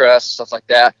pie crust, stuff like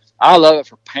that. I love it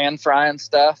for pan frying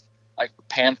stuff, like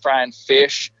pan frying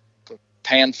fish, for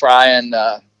pan frying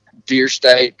deer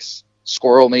steaks,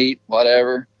 squirrel meat,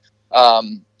 whatever.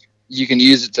 You can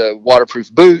use it to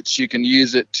waterproof boots. You can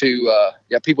use it to,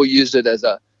 people use it as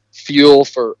a fuel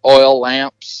for oil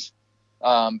lamps.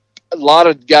 A lot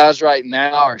of guys right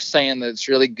now are saying that it's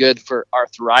really good for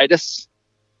arthritis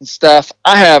and stuff.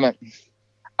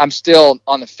 I'm still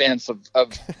on the fence of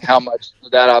how much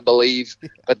that I believe,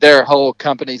 but there are whole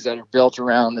companies that are built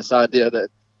around this idea that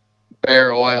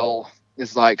bear oil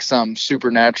is like some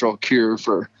supernatural cure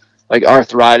for like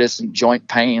arthritis and joint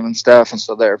pain and stuff. And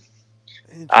so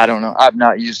I don't know. I've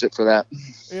not used it for that.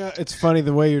 Yeah, it's funny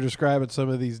the way you're describing some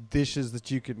of these dishes that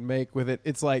you can make with it.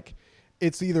 It's like,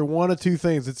 it's either one of two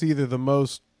things. It's either the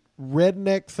most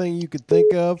redneck thing you could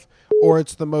think of, or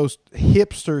it's the most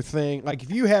hipster thing. Like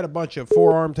if you had a bunch of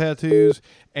forearm tattoos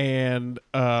and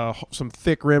some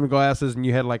thick rim glasses, and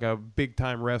you had like a big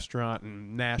time restaurant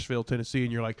in Nashville, Tennessee,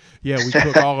 and you're like, yeah, we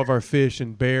cook all of our fish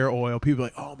in bear oil. People are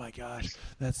like, oh my gosh,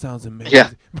 that sounds amazing. Yeah.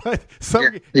 But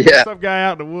some guy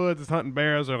out in the woods is hunting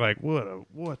bears are like,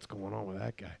 what's going on with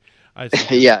that guy?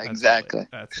 Yeah, exactly.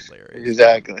 That's hilarious.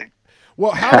 Exactly.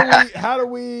 Well, how do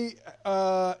we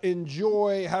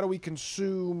enjoy? How do we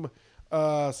consume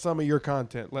some of your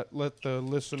content? Let the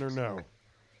listener know.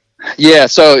 Yeah,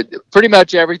 so pretty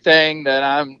much everything that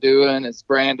I'm doing is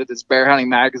branded as Bear Hunting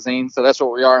Magazine. So that's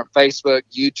what we are on Facebook,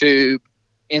 YouTube,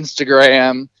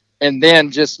 Instagram, and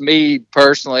then just me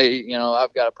personally. You know,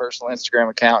 I've got a personal Instagram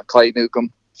account, Clay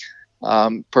Newcomb,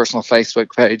 personal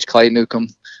Facebook page, Clay Newcomb.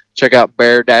 Check out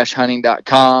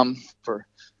bear-hunting.com for,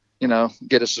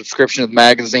 get a subscription to the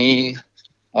magazine.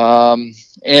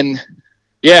 And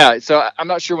yeah, so I'm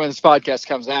not sure when this podcast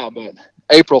comes out, but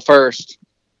April 1st,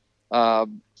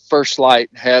 First Light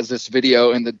has this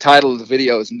video, and the title of the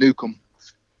video is Newcomb.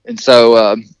 And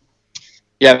so,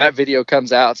 that video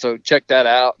comes out. So check that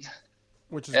out.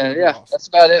 Which is awesome. That's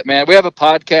about it, man. We have a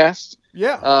podcast.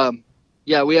 Yeah.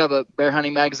 We have a Bear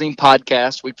Hunting Magazine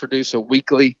podcast. We produce a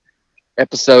weekly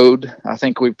episode. I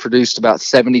think we've produced about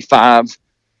 75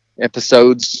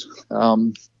 episodes.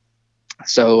 Man,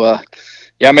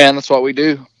 that's what we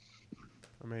do.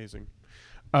 Amazing.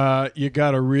 You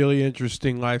got a really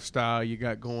interesting lifestyle you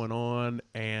got going on,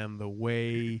 and the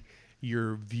way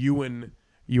you're viewing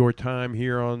your time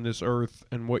here on this earth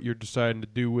and what you're deciding to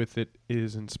do with it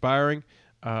is inspiring.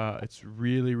 It's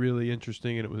really, really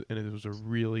interesting, and it was a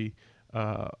really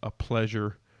a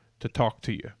pleasure to talk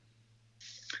to you.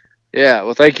 Yeah,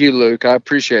 well, thank you, Luke. I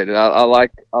appreciate it. I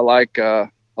like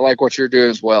what you're doing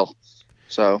as well.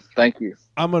 So, thank you.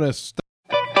 I'm gonna.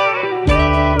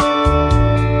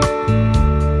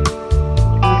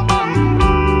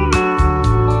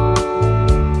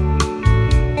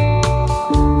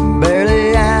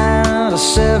 Barely out of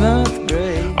 7th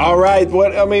grade. All right,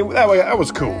 that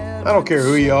was cool. I don't care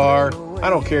who you are. I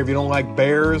don't care if you don't like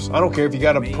bears. I don't care if you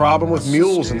got a problem with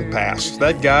mules in the past.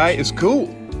 That guy is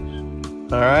cool.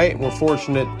 All right, we're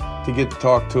fortunate to get to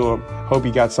talk to him. Hope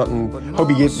you got something. Hope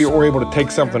you were able to take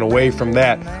something away from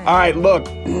that. All right, look,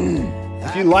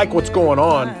 if you like what's going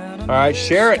on, all right,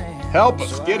 share it. Help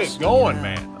us get it going,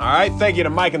 man. All right, thank you to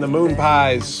Mike and the Moon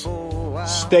Pies.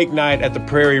 Steak Night at the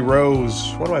Prairie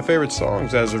Rose, one of my favorite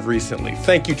songs as of recently.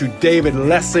 Thank you to David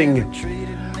Lessing,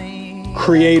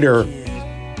 creator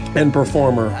and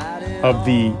performer of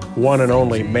the one and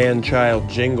only Man-Child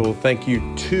jingle. Thank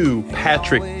you to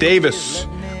Patrick Davis,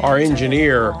 our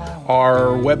engineer,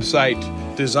 our website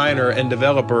designer and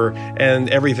developer, and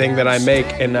everything that I make,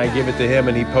 and I give it to him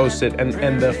and he posts it,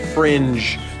 and the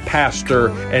Fringe pastor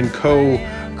and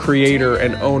co-creator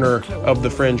and owner of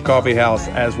the Fringe Coffee House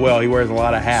as well. He wears a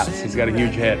lot of hats. He's got a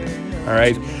huge head. All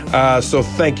right. So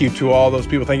thank you to all those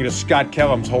people. Thank you to Scott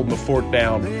Kellums holding the fort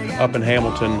down up in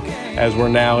Hamilton as we're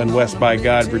now in West by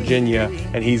God, Virginia,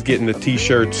 and he's getting the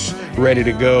T-shirts ready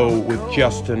to go with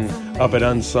Justin up at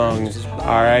Unsung.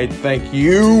 All right. Thank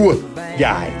you,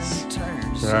 guys.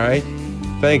 All right.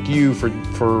 Thank you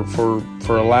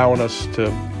for allowing us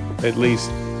to at least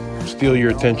steal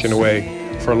your attention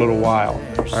away for a little while.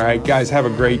 All right, guys, have a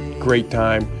great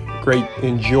time.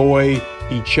 Enjoy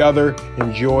each other.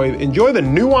 Enjoy the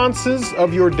nuances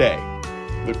of your day.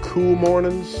 The cool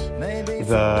mornings,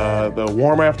 the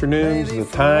warm afternoons, the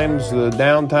times, the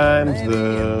down times,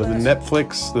 the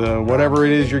Netflix, the whatever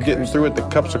it is you're getting through it, the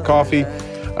cups of coffee,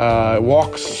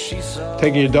 walks,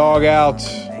 taking your dog out,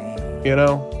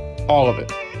 all of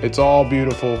it. It's all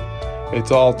beautiful. It's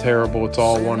all terrible. It's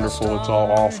all wonderful. It's all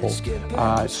awful.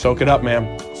 Soak it up,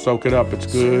 man. Soak it up. It's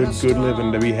good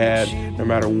living to be had no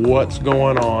matter what's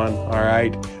going on. All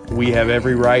right. We have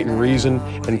every right and reason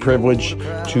and privilege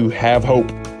to have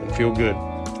hope and feel good.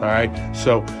 All right.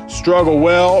 So struggle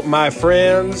well, my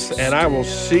friends, and I will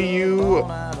see you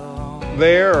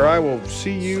there, or I will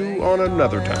see you on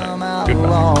another time.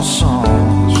 Goodbye.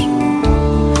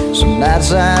 Some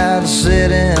nights I'd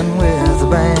sit in with the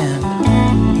band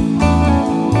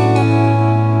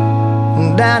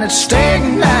down at Steak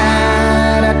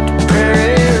Night at the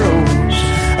Prairie Rose,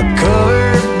 a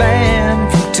covered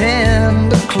band from 10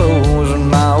 to close, and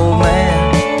my old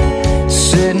man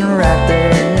sitting right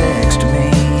there next to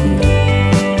me.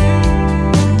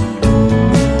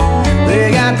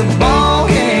 They got the ball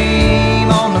game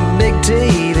on the big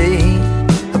TV,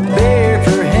 a beer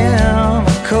for him, a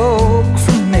Coke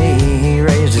for me. He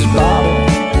raised his bottle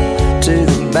to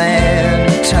the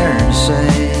band and turned to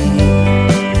say,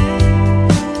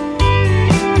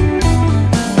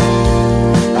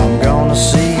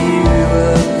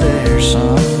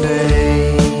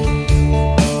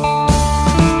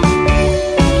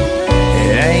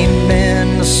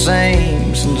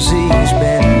 same since he's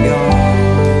been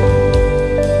gone.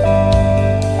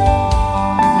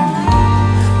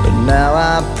 But now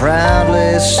I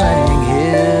proudly sing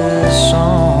his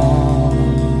song.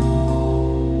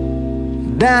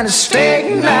 Down a steak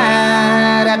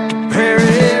night at the Prairie